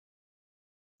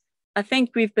 I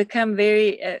think we've become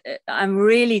I'm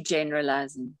really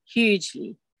generalizing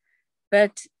hugely,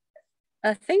 but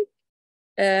I think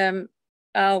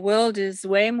our world is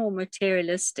way more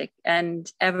materialistic and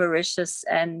avaricious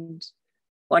and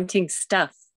wanting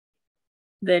stuff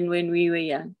than when we were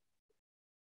young.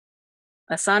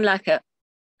 I sound like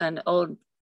an old,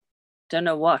 don't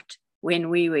know what, when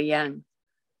we were young,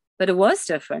 but it was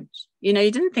different. You know,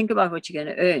 you didn't think about what you're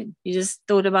going to earn. You just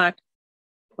thought about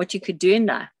what you could do in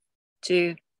life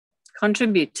to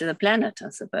contribute to the planet, I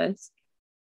suppose.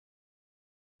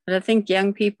 But I think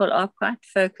young people are quite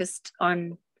focused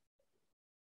on,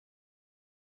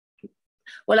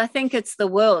 well, I think it's the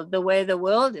world, the way the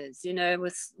world is, you know,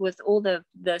 with all the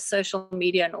social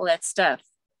media and all that stuff.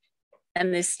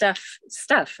 And there's stuff.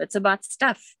 It's about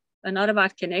stuff and not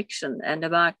about connection and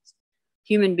about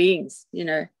human beings, you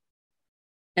know.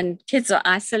 And kids are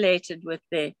isolated with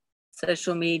their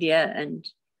social media, and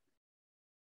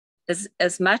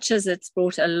as much as it's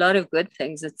brought a lot of good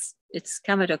things, it's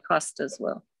come at a cost as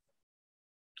well,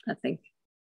 I think.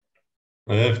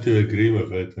 I have to agree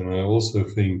with it, and I also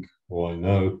think, or I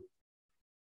know,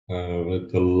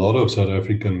 that a lot of South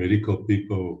African medical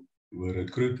people were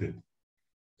recruited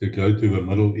to go to the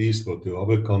Middle East or to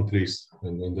other countries,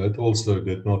 and that also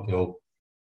did not help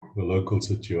the local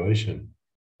situation.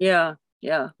 Yeah,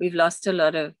 we've lost a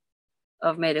lot of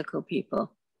medical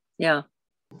people. Yeah.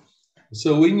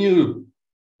 So when you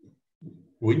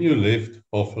left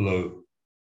Buffalo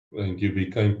and you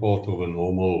became part of a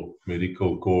normal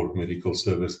medical corps, medical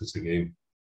services again,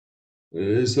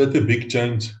 is that a big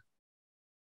change?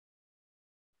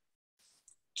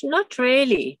 Not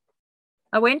really.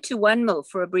 I went to One Mill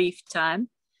for a brief time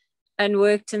and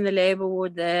worked in the labor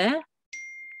ward there.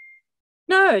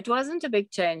 No, it wasn't a big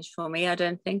change for me, I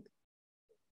don't think.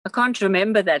 I can't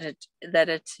remember that it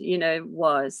you know,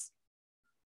 was.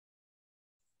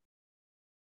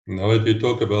 Now that you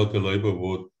talk about the labor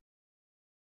ward,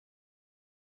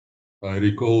 I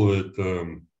recall that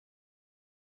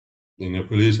in the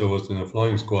police, I was in a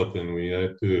flying squad and we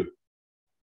had to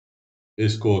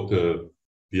escort a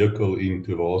vehicle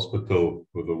into the hospital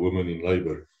with a woman in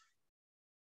labor.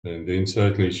 And then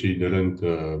sadly, she didn't,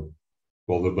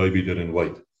 the baby didn't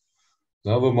wait.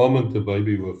 Now, the moment the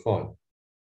baby were fine.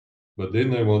 But then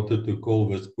they wanted to call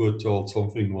this poor child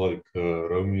something like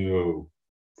Romeo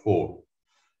 4,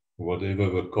 whatever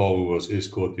the car who was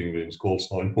escorting them's call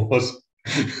sign was.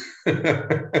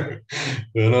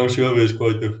 And I'm sure there's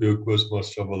quite a few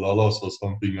Christmas shabalalas or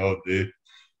something out there.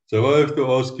 So I have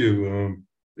to ask you,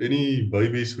 any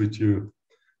babies which you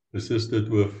assisted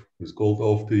with was called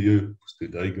after you?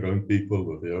 Today grown people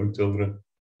with their own children?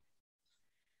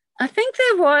 I think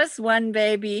there was one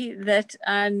baby that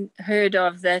I heard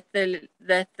of that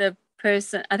the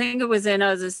person, I think it was when I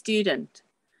was a student,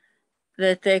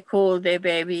 that they called their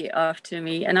baby after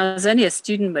me. And I was only a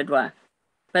student midwife,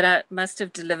 but I must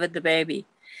have delivered the baby.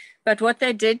 But what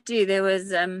they did do, there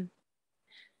was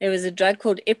a drug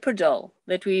called Iprodol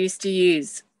that we used to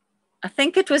use. I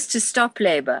think it was to stop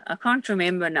labor. I can't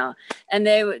remember now. And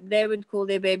they would call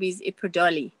their babies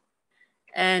Iprodoli.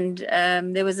 And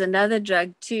there was another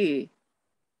drug too.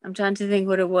 I'm trying to think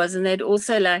what it was. And they'd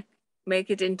also like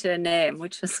make it into a name,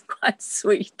 which was quite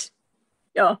sweet.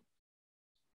 Yeah.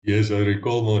 Yes, I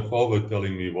recall my father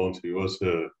telling me once he was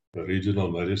a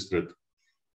regional magistrate,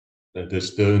 that a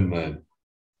stern man.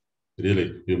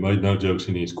 Really, you made no jokes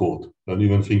in his court. Don't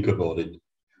even think about it.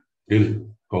 Really,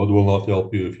 God will not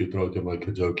help you if you try to make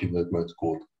a joke in that man's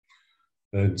court.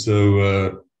 And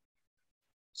so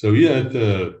he had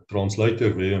a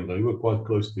translator there, and they were quite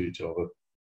close to each other.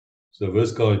 So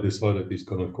this guy decided he's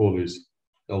going to call his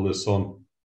eldest son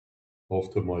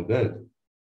after my dad.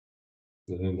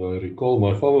 And I recall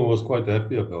my father was quite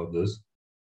happy about this.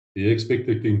 He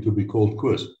expected him to be called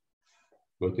Koos.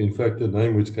 But in fact, the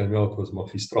name which came out was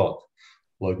Magistraat,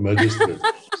 like magistrate.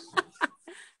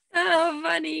 Oh,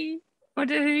 funny. What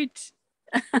a hoot.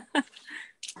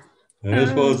 And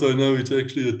as far as I know, it's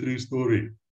actually a true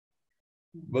story.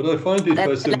 But I find it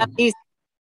fascinating.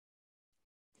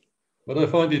 But I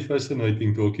find it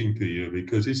fascinating talking to you,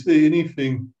 because is there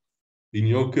anything in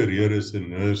your career as a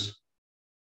nurse,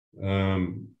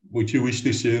 would you wish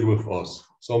to share with us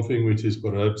something which is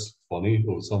perhaps funny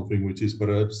or something which is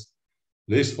perhaps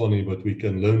less funny, but we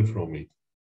can learn from it?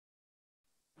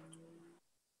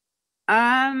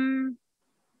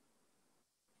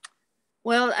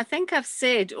 Well, I think I've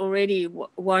said already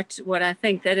what I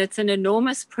think, that it's an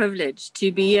enormous privilege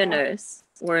to be a nurse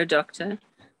or a doctor.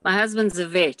 My husband's a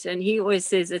vet, and he always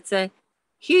says it's a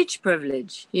huge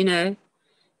privilege, you know.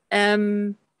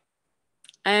 And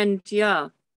yeah,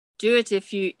 do it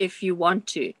if you want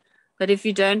to, but if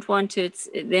you don't want to,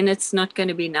 then it's not going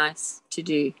to be nice to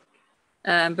do.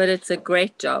 But it's a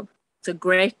great job. It's a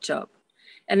great job,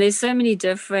 and there's so many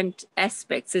different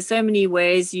aspects. There's so many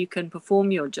ways you can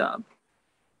perform your job.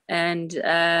 And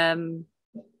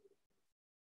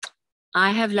I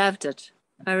have loved it.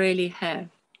 I really have.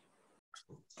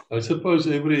 I suppose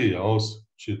every house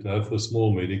should have a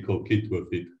small medical kit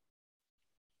with it.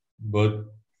 But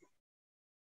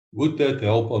would that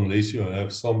help unless you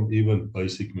have some even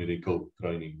basic medical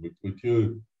training? Would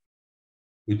you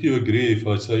agree if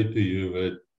I say to you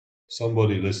that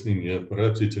somebody listening here,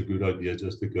 perhaps it's a good idea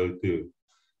just to go to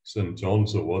St.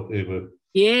 John's or whatever?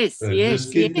 Yes,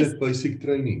 just get that basic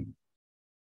training.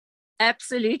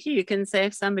 Absolutely, you can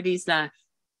save somebody's life,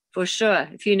 for sure.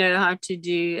 If you know how to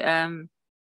do,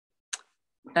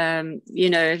 you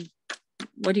know,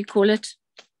 what do you call it?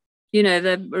 You know,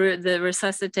 the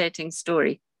resuscitating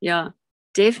story. Yeah,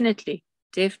 definitely.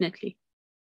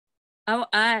 Oh,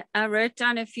 I wrote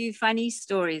down a few funny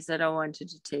stories that I wanted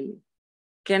to tell you.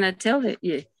 Can I tell it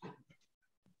you?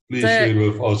 Please share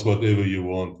with us whatever you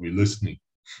want. We're listening.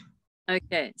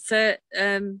 Okay, so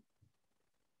the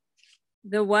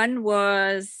one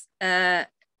was the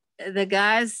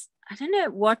guys, I don't know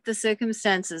what the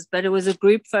circumstances, but it was a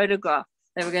group photograph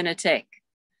they were going to take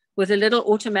with a little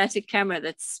automatic camera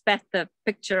that spat the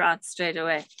picture out straight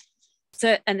away.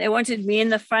 So, and they wanted me in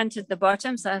the front at the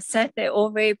bottom. So I sat there all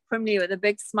very primly with a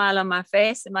big smile on my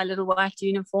face in my little white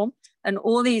uniform and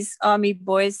all these army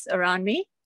boys around me.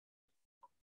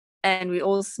 And we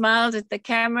all smiled at the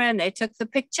camera and they took the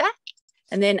picture.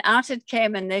 And then out it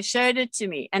came and they showed it to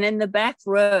me. And in the back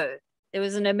row, there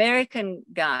was an American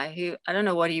guy who, I don't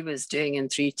know what he was doing in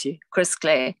 3-2, Chris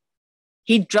Clay.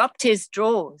 He dropped his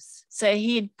drawers. So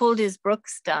he had pulled his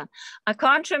brooks down. I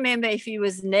can't remember if he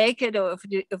was naked or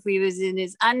if he was in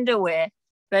his underwear,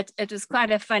 but it was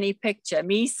quite a funny picture.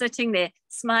 Me sitting there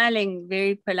smiling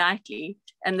very politely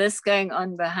and this going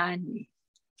on behind me.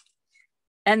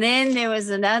 And then there was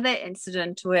another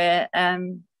incident where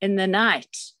in the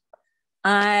night,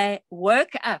 I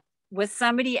woke up with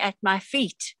somebody at my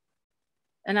feet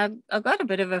and I got a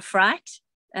bit of a fright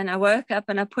and I woke up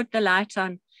and I put the light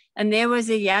on and there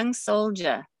was a young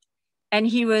soldier and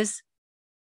he was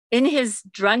in his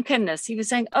drunkenness. He was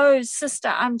saying, "Oh, sister,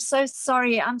 I'm so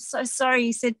sorry. I'm so sorry."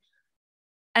 He said,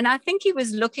 and I think he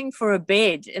was looking for a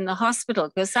bed in the hospital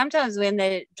because sometimes when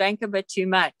they drank a bit too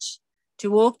much, to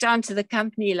walk down to the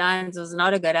company lines was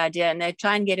not a good idea and they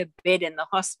try and get a bed in the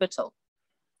hospital.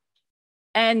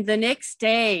 And the next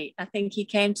day, I think he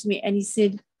came to me and he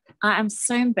said, "I am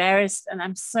so embarrassed and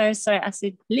I'm so sorry." I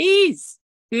said, "Please,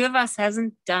 who of us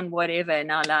hasn't done whatever in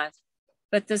our life?"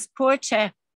 But this poor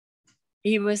chap,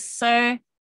 he was so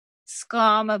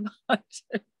calm about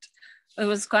it. It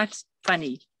was quite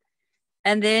funny.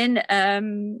 And then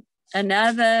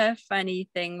another funny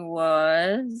thing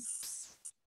was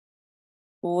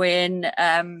when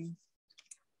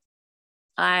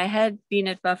I had been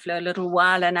at Buffalo a little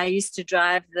while and I used to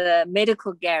drive the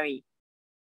medical galley.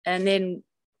 And then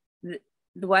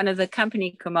one of the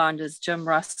company commanders, Jim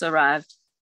Ross, arrived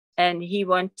and he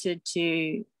wanted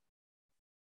to,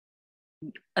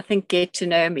 I think, get to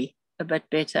know me a bit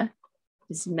better.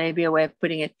 Is maybe a way of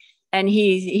putting it. And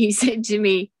he said to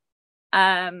me,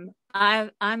 I'm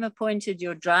appointed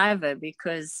your driver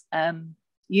because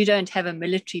you don't have a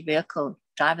military vehicle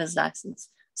driver's license.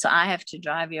 So I have to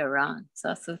drive you around.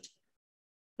 So I thought it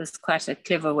was quite a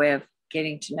clever way of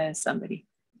getting to know somebody.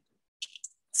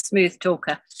 Smooth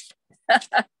talker.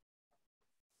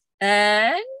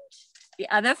 And the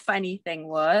other funny thing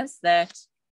was that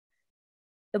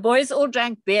the boys all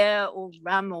drank beer or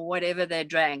rum or whatever they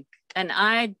drank. And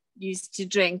I used to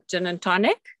drink gin and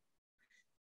tonic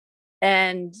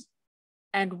and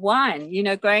wine. You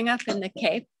know, growing up in the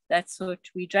Cape, that's what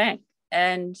we drank.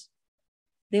 And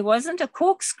there wasn't a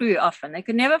corkscrew often. They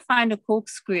could never find a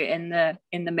corkscrew in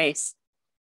the mess.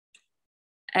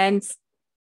 And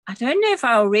I don't know if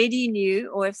I already knew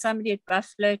or if somebody at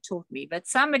Buffalo taught me, but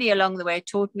somebody along the way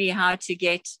taught me how to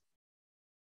get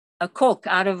a cork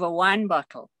out of a wine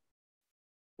bottle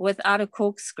without a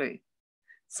corkscrew.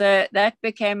 So that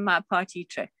became my party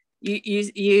trick.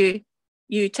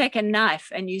 You take a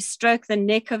knife and you stroke the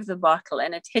neck of the bottle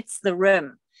and it hits the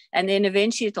rim, and then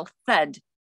eventually it'll thud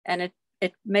and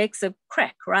it makes a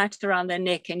crack right around the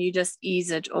neck, and you just ease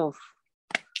it off.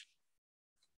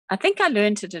 I think I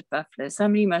learned it at Buffalo.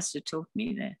 Somebody must have taught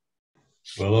me that.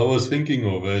 Well, I was thinking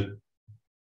of it.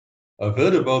 I've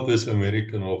heard about this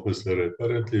American officer.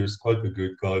 Apparently, he was quite a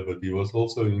good guy, but he was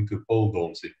also into pole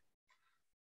dancing.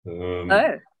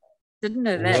 Oh, didn't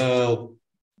know that. Well,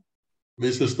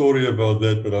 there's a story about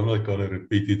that, but I'm not going to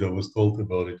repeat it. I was told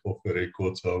about it off the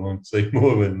record, so I won't say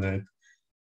more than that.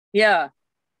 Yeah.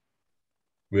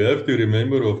 We have to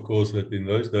remember, of course, that in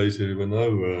those days there were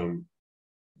no,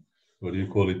 what do you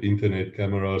call it, internet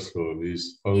cameras or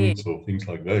these phones or things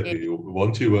like that. Yes.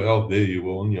 Once you were out there, you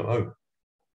were on your own.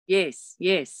 Yes,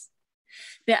 yes.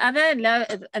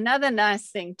 Another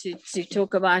nice thing to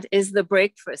talk about is the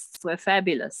breakfasts were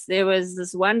fabulous. There was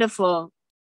this wonderful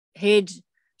head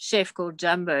chef called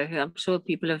Jumbo, who I'm sure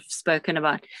people have spoken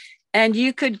about. And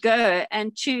you could go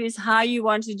and choose how you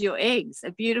wanted your eggs,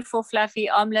 a beautiful fluffy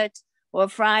omelette or a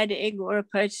fried egg or a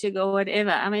poached egg or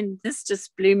whatever. I mean, this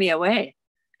just blew me away.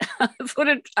 I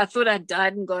thought I'd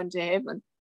died and gone to heaven.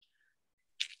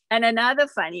 And another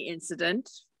funny incident,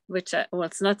 which,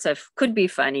 it's not so, could be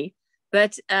funny,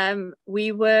 but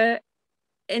we were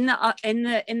in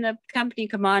the company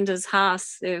commander's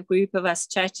house, there were a group of us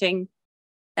chatting,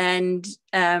 and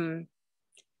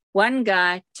one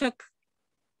guy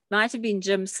might have been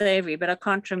Jim Savory, but I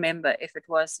can't remember if it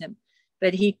was him,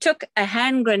 but he took a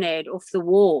hand grenade off the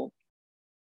wall.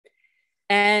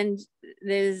 And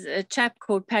there's a chap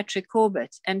called Patrick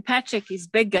Corbett, and Patrick is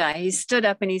big guy. He stood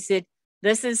up and he said,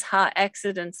 "This is how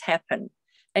accidents happen."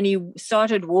 And he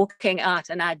started walking out,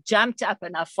 and I jumped up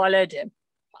and I followed him.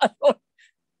 I thought,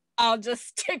 I'll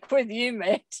just stick with you,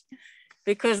 mate,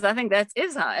 because I think that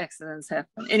is how accidents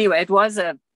happen. Anyway, it was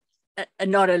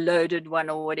not a loaded one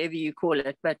or whatever you call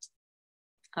it, but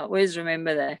I always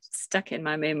remember that. It's stuck in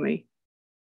my memory.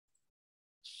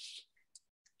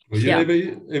 Were you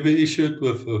ever issued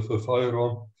with a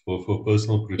firearm for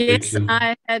personal protection?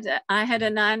 Yes, I had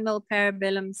a 9mm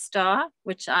Parabellum Star,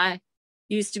 which I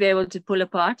used to be able to pull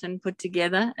apart and put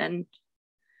together and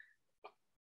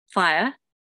fire.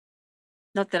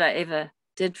 Not that I ever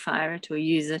did fire it or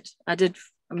use it. I did,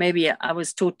 maybe I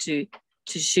was taught to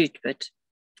shoot, but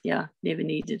yeah, never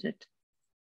needed it.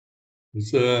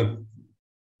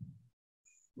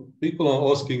 People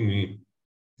are asking me,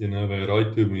 they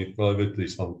write to me privately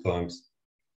sometimes,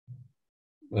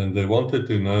 and they wanted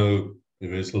to know if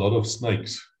there's a lot of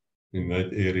snakes in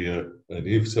that area, and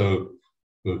if so,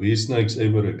 were these snakes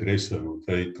ever aggressive? Would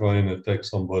they try and attack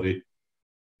somebody?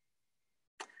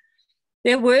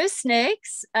 There were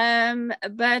snakes,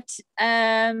 but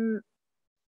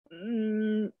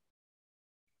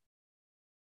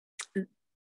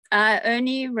I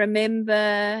only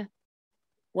remember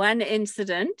one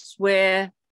incident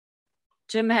where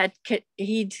Jim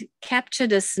he'd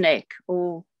captured a snake,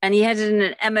 and he had it in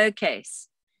an ammo case.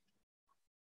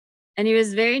 And he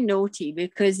was very naughty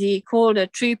because he called a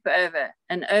troop over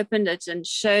and opened it and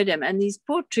showed him. And these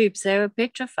poor troops, they were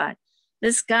petrified.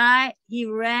 This guy, he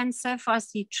ran so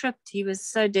fast, he tripped. He was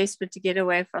so desperate to get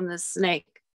away from the snake.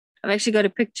 I've actually got a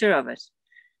picture of it.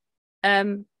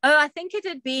 I think it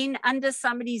had been under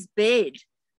somebody's bed.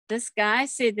 This guy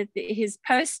said that his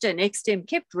poster next to him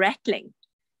kept rattling.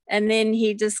 And then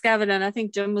he discovered, and I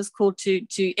think Jim was called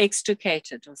to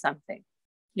extricate it or something.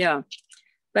 Yeah.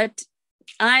 But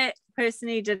I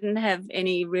personally didn't have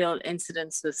any real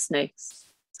incidents with snakes,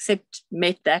 except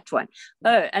met that one.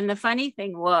 Oh, and the funny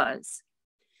thing was,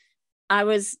 I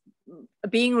was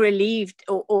being relieved,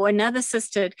 or another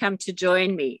sister had come to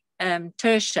join me,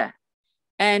 Tertia.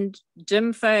 And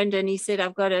Jim phoned and he said,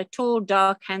 "I've got a tall,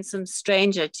 dark, handsome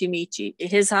stranger to meet you."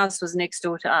 His house was next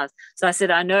door to ours. So I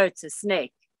said, "I know it's a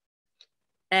snake."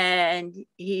 And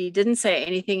he didn't say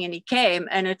anything, and he came,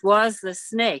 and it was the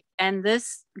snake. And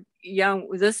this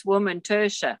woman,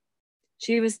 Tertia,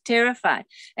 she was terrified.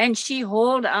 And she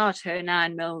hauled out her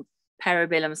 9mm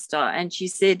Parabellum Star, and she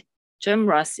said, "Jim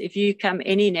Ross, if you come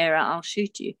any nearer, I'll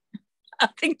shoot you." I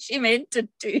think she meant it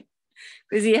too,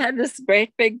 because he had this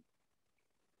great big,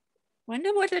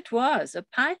 wonder what it was, a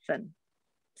python,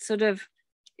 sort of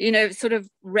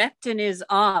wrapped in his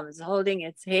arms, holding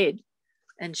its head.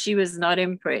 And she was not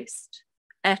impressed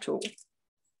at all.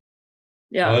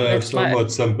 Yeah, I have so much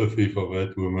sympathy for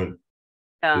that woman.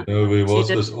 Yeah, there was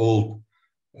this old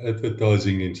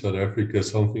advertising in South Africa,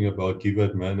 something about give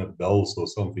that man a bells or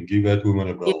something, give that woman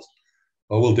a bells.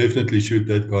 I will definitely shoot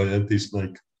that guy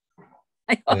anti-snake.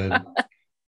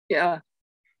 Yeah.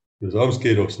 Because I'm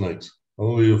scared of snakes.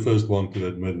 I'll be the first one to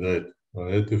admit that.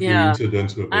 I had a few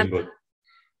incidents with them, but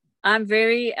I'm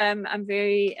very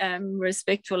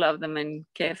respectful of them and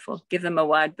careful. Give them a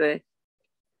wide berth.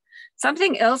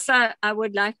 Something else I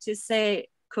would like to say,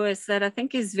 Koos, that I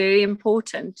think is very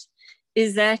important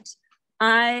is that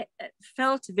I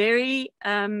felt very,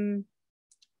 I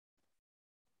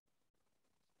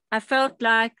felt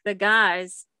like the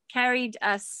guys carried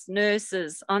us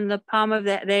nurses on the palm of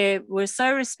their, they were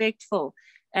so respectful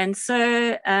and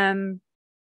so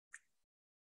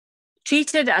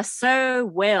treated us so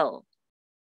well,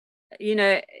 you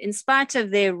know, in spite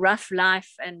of their rough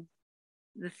life and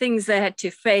the things they had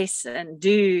to face and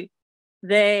do,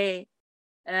 they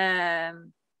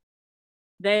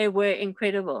were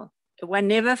incredible. One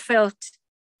never felt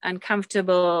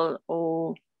uncomfortable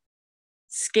or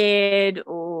scared,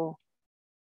 or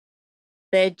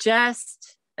they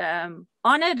just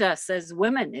honored us as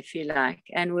women, if you like,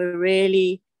 and were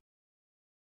really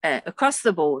across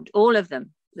the board, all of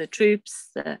them, the troops,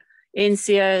 the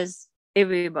NCOs,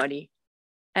 everybody.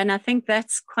 And I think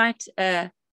that's quite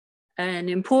an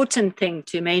important thing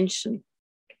to mention.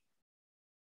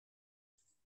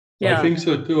 Yeah. I think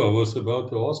so too. I was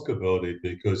about to ask about it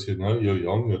because, you know, you're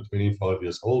young, you're 25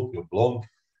 years old, you're blonde,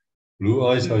 blue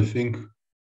eyes, I think.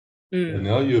 And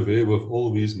now you're there with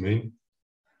all these men.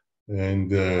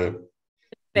 And yeah,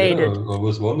 I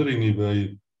was wondering if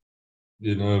they,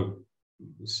 you know,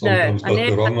 sometimes got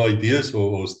the wrong ideas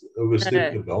or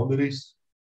overstepped the boundaries.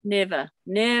 Never,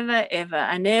 ever.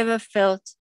 I never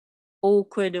felt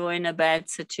awkward or in a bad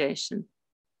situation,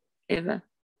 ever.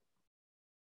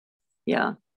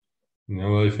 Yeah.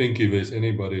 No, I think if there's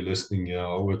anybody listening here,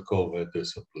 I would call that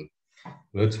discipline.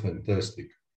 That's fantastic.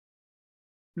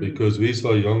 Because these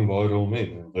are young, vital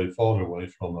men, and they're far away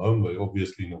from home. They're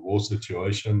obviously in a war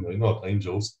situation. They're not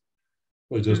angels.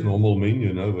 They're just normal men,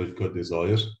 you know, they've got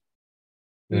desires.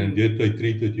 And yet they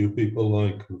treated you people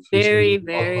like very,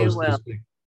 very well.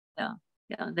 Yeah,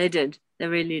 they did. They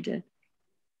really did.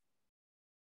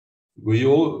 Were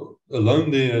you all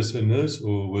alone there as a nurse,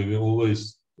 or were you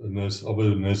always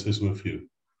other nurses with you?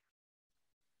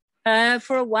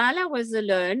 For a while I was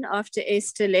alone after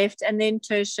Esther left, and then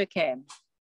Tertia came.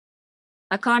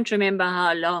 I can't remember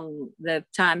how long the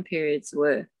time periods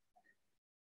were.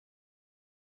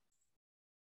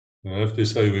 I have to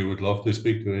say we would love to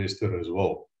speak to Esther as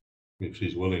well, if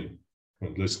she's willing.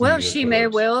 And well, she may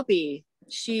well be.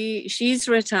 She's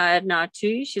retired now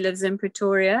too. She lives in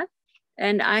Pretoria,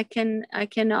 and I can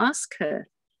ask her.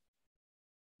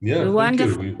 Yeah,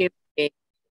 wonderful.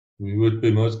 We would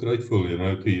be most grateful, you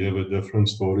know, to hear the different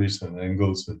stories and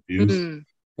angles and views.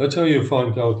 That's how you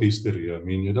find out history. I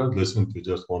mean, you don't listen to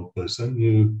just one person.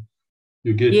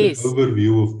 You get an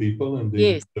overview of people and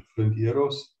then different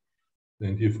eras,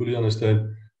 and you fully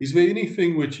understand. Is there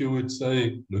anything which you would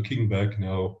say, looking back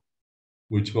now,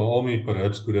 which the army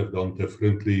perhaps could have done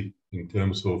differently in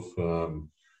terms of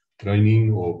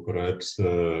training or perhaps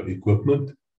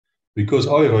equipment? Because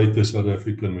I rate the South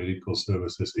African Medical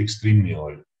Services extremely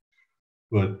high.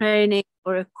 But training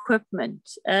or equipment.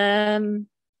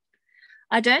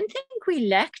 I don't think we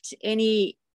lacked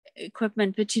any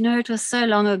equipment, but you know, it was so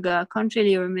long ago, I can't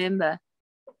really remember.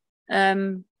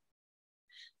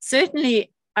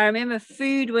 Certainly, I remember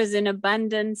food was in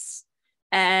abundance,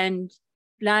 and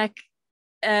like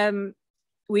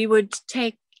we would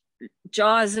take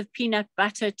jars of peanut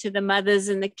butter to the mothers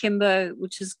in the Kimbo,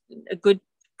 which is a good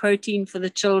protein for the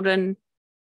children.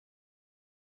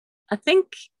 I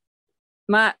think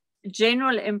my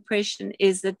general impression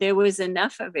is that there was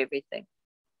enough of everything.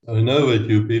 I know that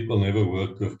you people never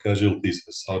worked with casualties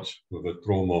as such, with a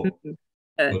trauma.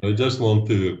 But I just want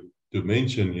to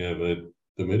mention here that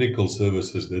the medical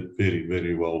services did very,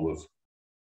 very well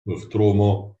with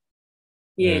trauma.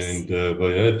 Yes. And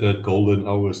they had that golden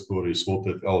hour story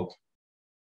sorted out.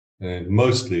 And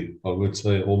mostly, I would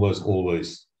say almost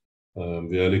always,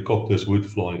 the helicopters would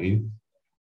fly in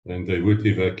and they would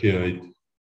evacuate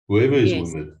whoever is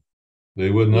wounded.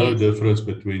 There were no difference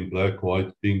between black,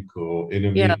 white, pink, or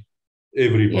enemy. Yeah.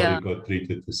 Everybody got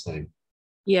treated the same.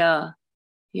 Yeah,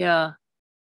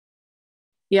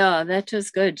 that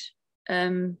was good.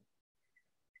 Yeah,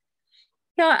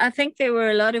 I think there were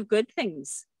a lot of good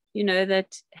things, you know,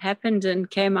 that happened and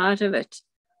came out of it.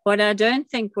 What I don't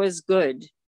think was good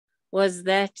was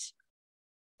that,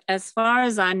 as far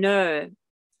as I know,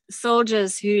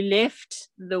 soldiers who left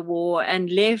the war and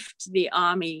left the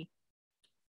army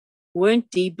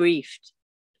weren't debriefed.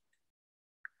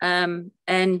 And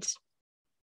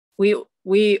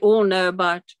we all know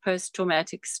about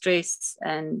post-traumatic stress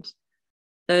and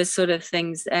those sort of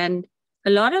things. And a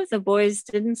lot of the boys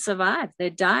didn't survive. They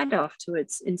died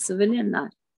afterwards in civilian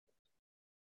life.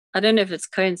 I don't know if it's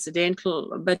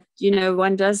coincidental, but,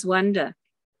 one does wonder.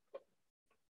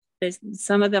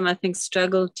 Some of them, I think,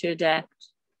 struggled to adapt.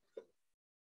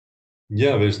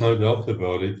 Yeah, there's no doubt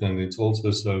about it. And it's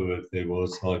also so that there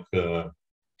was like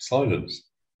silence.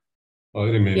 I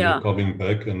remember coming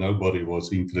back and nobody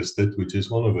was interested, which is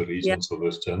one of the reasons of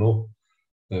this channel.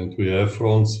 And we have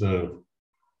Frans van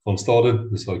Staden,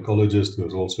 the psychologist, who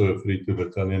is also a 3-2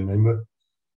 battalion member.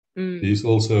 He's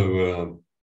also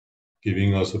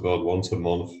giving us about once a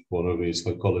month one of his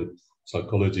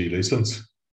psychology lessons.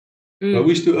 I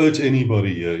wish to urge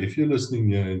anybody here, if you're listening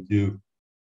here and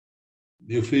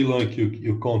you feel like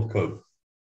you can't cope,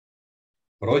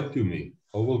 write to me.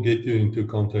 I will get you into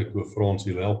contact with Frans.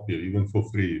 He'll help you, even for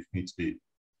free if needs be.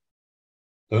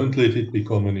 Don't let it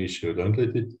become an issue. Don't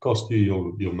let it cost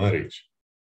you your marriage.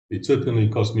 It certainly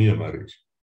cost me a marriage.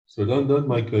 So don't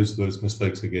make those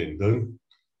mistakes again.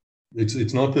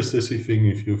 It's not a sissy thing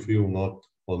if you feel not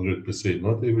 100%.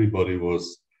 Not everybody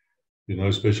was,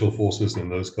 special forces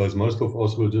and those guys. Most of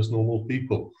us were just normal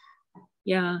people.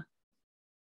 Yeah.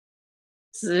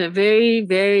 It's a very,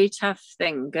 very tough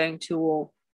thing going to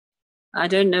war. I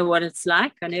don't know what it's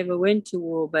like. I never went to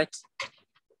war, but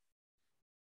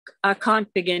I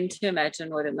can't begin to imagine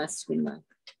what it must have been like.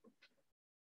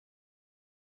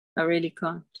 I really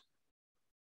can't.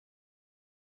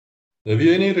 Have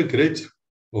you any regrets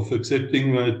of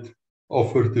accepting that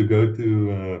offer to go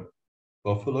to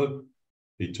Buffalo?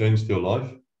 It changed your life?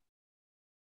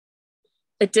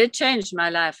 It did change my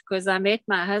life because I met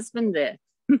my husband there.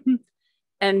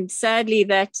 And sadly,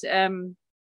 that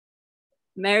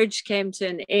marriage came to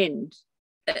an end.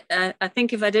 I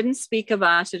think if I didn't speak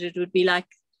about it, it would be like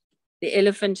the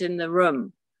elephant in the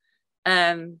room.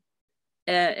 And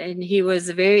he was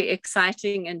a very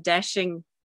exciting and dashing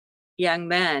young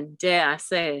man, dare I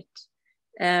say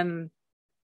it.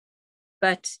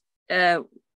 But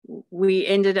we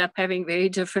ended up having very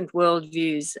different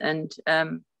worldviews. And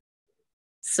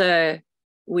so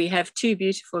we have 2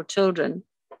 beautiful children.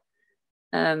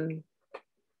 But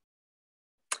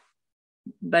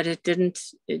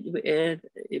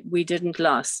we didn't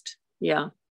last. Yeah.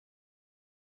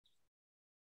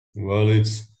 Well,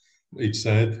 it's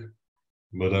sad,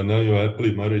 but I know you're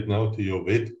happily married now to your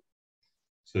vet.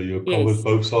 So you've covered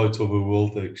both sides of the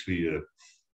world, actually.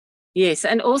 Yes,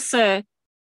 and also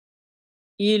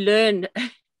you learn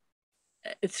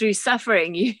through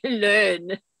suffering, you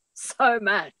learn so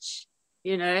much,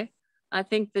 I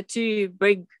think the 2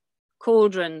 big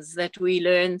cauldrons that we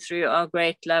learn through are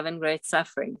great love and great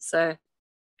suffering. So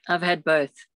I've had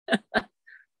both.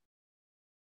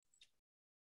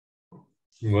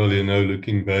 Well,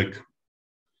 looking back,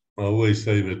 I always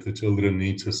say that the children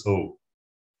need a soul.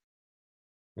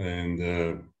 And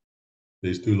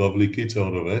there's 2 lovely kids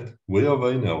out of that. Where are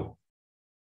they now?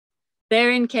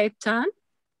 They're in Cape Town.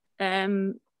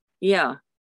 Yeah.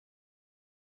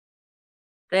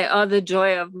 They are the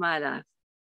joy of my life.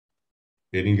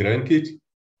 Any grandkids?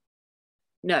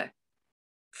 No.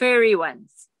 Furry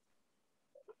ones.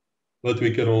 But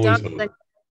we can always hope.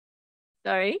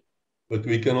 Sorry? But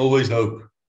we can always hope.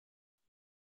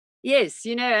 Yes,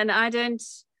 and I don't,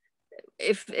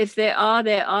 if there are,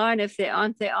 there are, and if there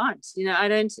aren't, there aren't. I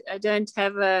don't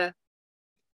have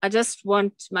I just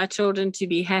want my children to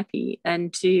be happy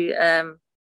and to,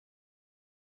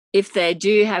 if they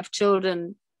do have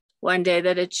children one day,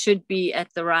 that it should be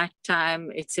at the right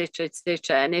time, etc.,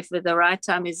 etc. And if the right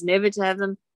time is never to have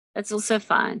them, that's also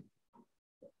fine.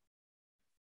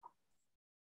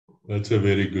 That's a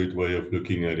very good way of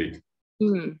looking at it.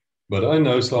 But I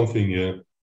know something here.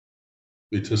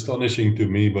 It's astonishing to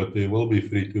me, but there will be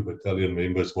 3-2 battalion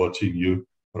members watching you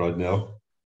right now.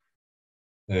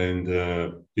 And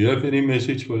do you have any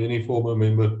message for any former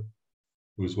member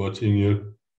who's watching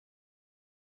you?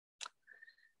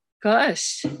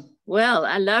 Gosh, well,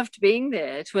 I loved being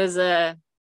there. It was I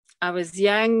was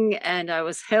young and I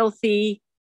was healthy.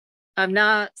 I'm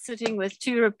now sitting with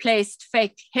 2 replaced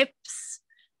fake hips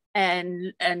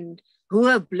and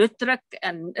hohe bloeddruk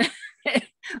and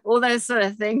all those sort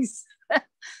of things.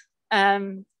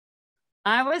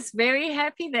 I was very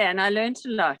happy there and I learned a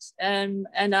lot. And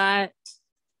I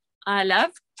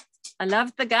loved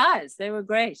the guys. They were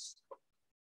great.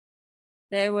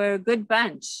 They were a good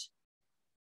bunch.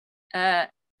 There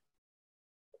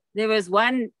was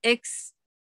one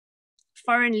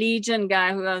ex-Foreign Legion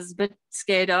guy who I was a bit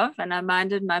scared of and I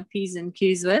minded my P's and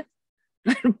Q's with.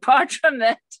 But apart from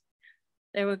that,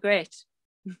 they were great.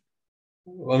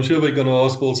 I'm sure we're going to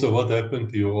ask also what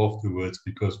happened to you afterwards,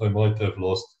 because I might have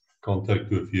lost contact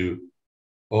with you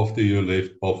after you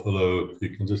left Buffalo,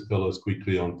 you can just tell us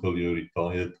quickly until you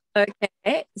retired.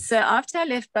 Okay, so after I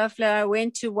left Buffalo, I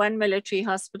went to one military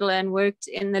hospital and worked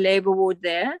in the labor ward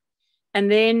there,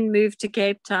 and then moved to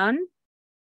Cape Town.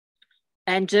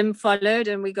 And Jim followed,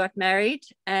 and we got married,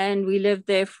 and we lived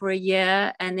there for a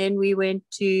year, and then we went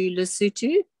to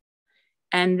Lesotho,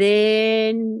 and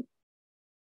then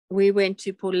we went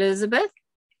to Port Elizabeth,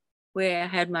 where I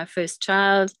had my first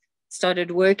child,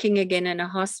 started working again in a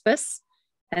hospice,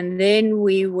 and then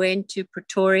we went to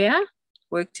Pretoria,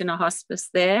 worked in a hospice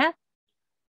there.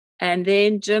 And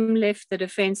then Jim left the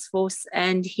Defence Force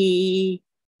and he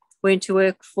went to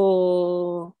work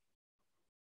for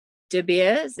De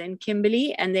Beers in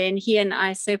Kimberley. And then he and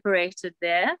I separated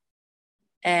there.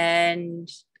 And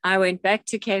I went back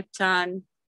to Cape Town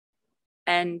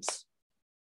and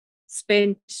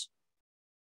spent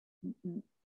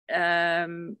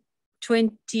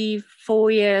 24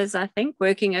 years, I think,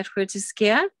 working at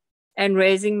Grooteskier and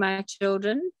raising my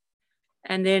children.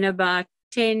 And then about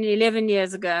 10, 11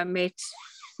 years ago, I met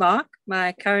Mark,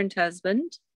 my current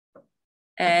husband,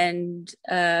 and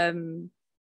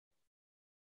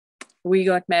we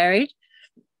got married.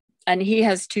 And he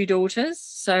has 2 daughters.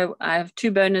 So I have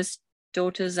 2 bonus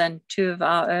daughters and 2 of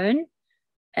our own,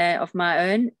 of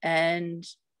my own. And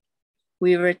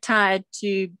we retired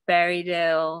to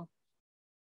Barrydale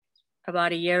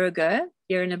about a year ago,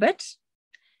 year and a bit.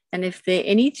 And if there are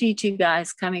any 3-2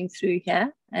 guys coming through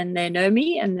here and they know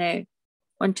me and they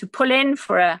want to pull in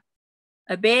for a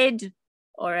bed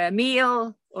or a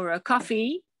meal or a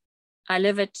coffee, I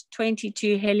live at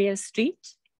 22 Helier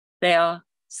Street. They are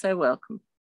so welcome.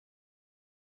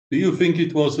 Do you think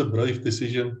it was a brave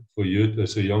decision for you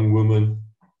as a young woman,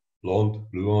 blonde,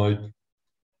 blue-eyed,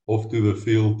 off to the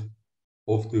field,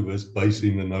 off to this base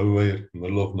in the nowhere,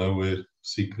 middle of nowhere,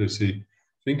 secrecy?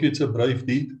 Think it's a brave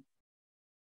deed?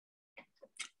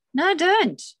 No, I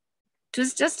don't. It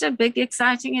was just a big,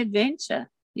 exciting adventure.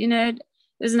 You know,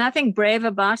 there's nothing brave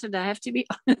about it. I have to be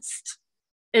honest.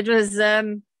 It was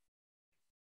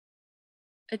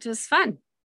fun.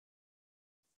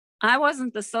 I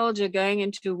wasn't the soldier going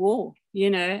into war. You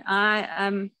know,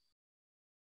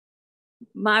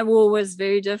 my war was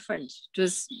very different.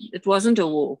 It wasn't a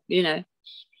war. You know,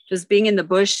 it was being in the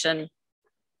bush, and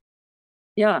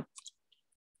yeah.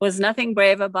 Was nothing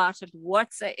brave about it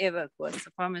whatsoever, of course,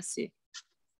 I promise you.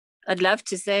 I'd love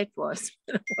to say it was,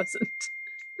 but it wasn't.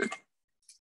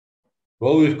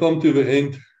 Well, we've come to the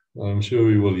end. I'm sure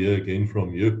we will hear again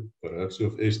from you, perhaps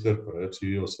with Esther, perhaps you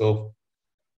yourself.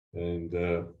 And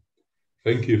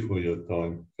thank you for your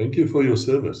time. Thank you for your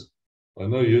service. I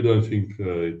know you don't think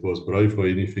it was brave or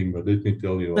anything, but let me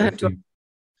tell you, I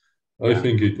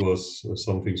think it was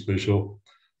something special.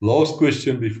 Last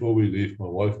question before we leave. My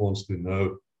wife wants to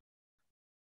know,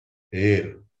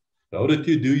 hair. How did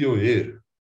you do your hair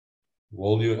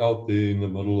while you're out there in the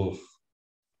middle of...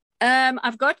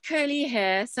 I've got curly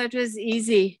hair, so it was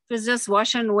easy. It was just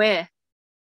wash and wear.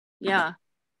 Yeah.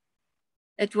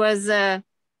 It was,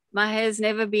 my hair's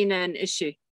never been an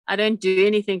issue. I don't do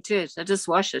anything to it. I just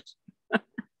wash it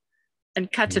and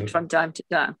cut it from time to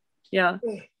time. Yeah.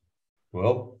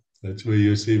 Well, that's where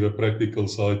you see the practical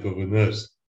side of a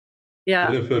nurse.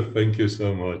 Yeah. Jennifer, thank you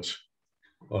so much.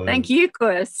 Thank you,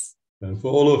 Chris. And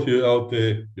for all of you out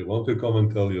there, you want to come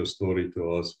and tell your story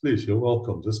to us, please, you're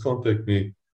welcome. Just contact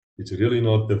me. It's really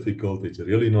not difficult. It's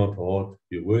really not hard.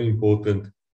 You were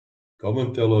important. Come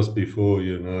and tell us before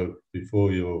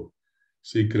your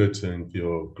secrets and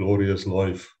your glorious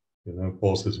life,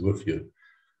 passes with you.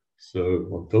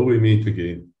 So until we meet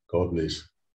again, God bless.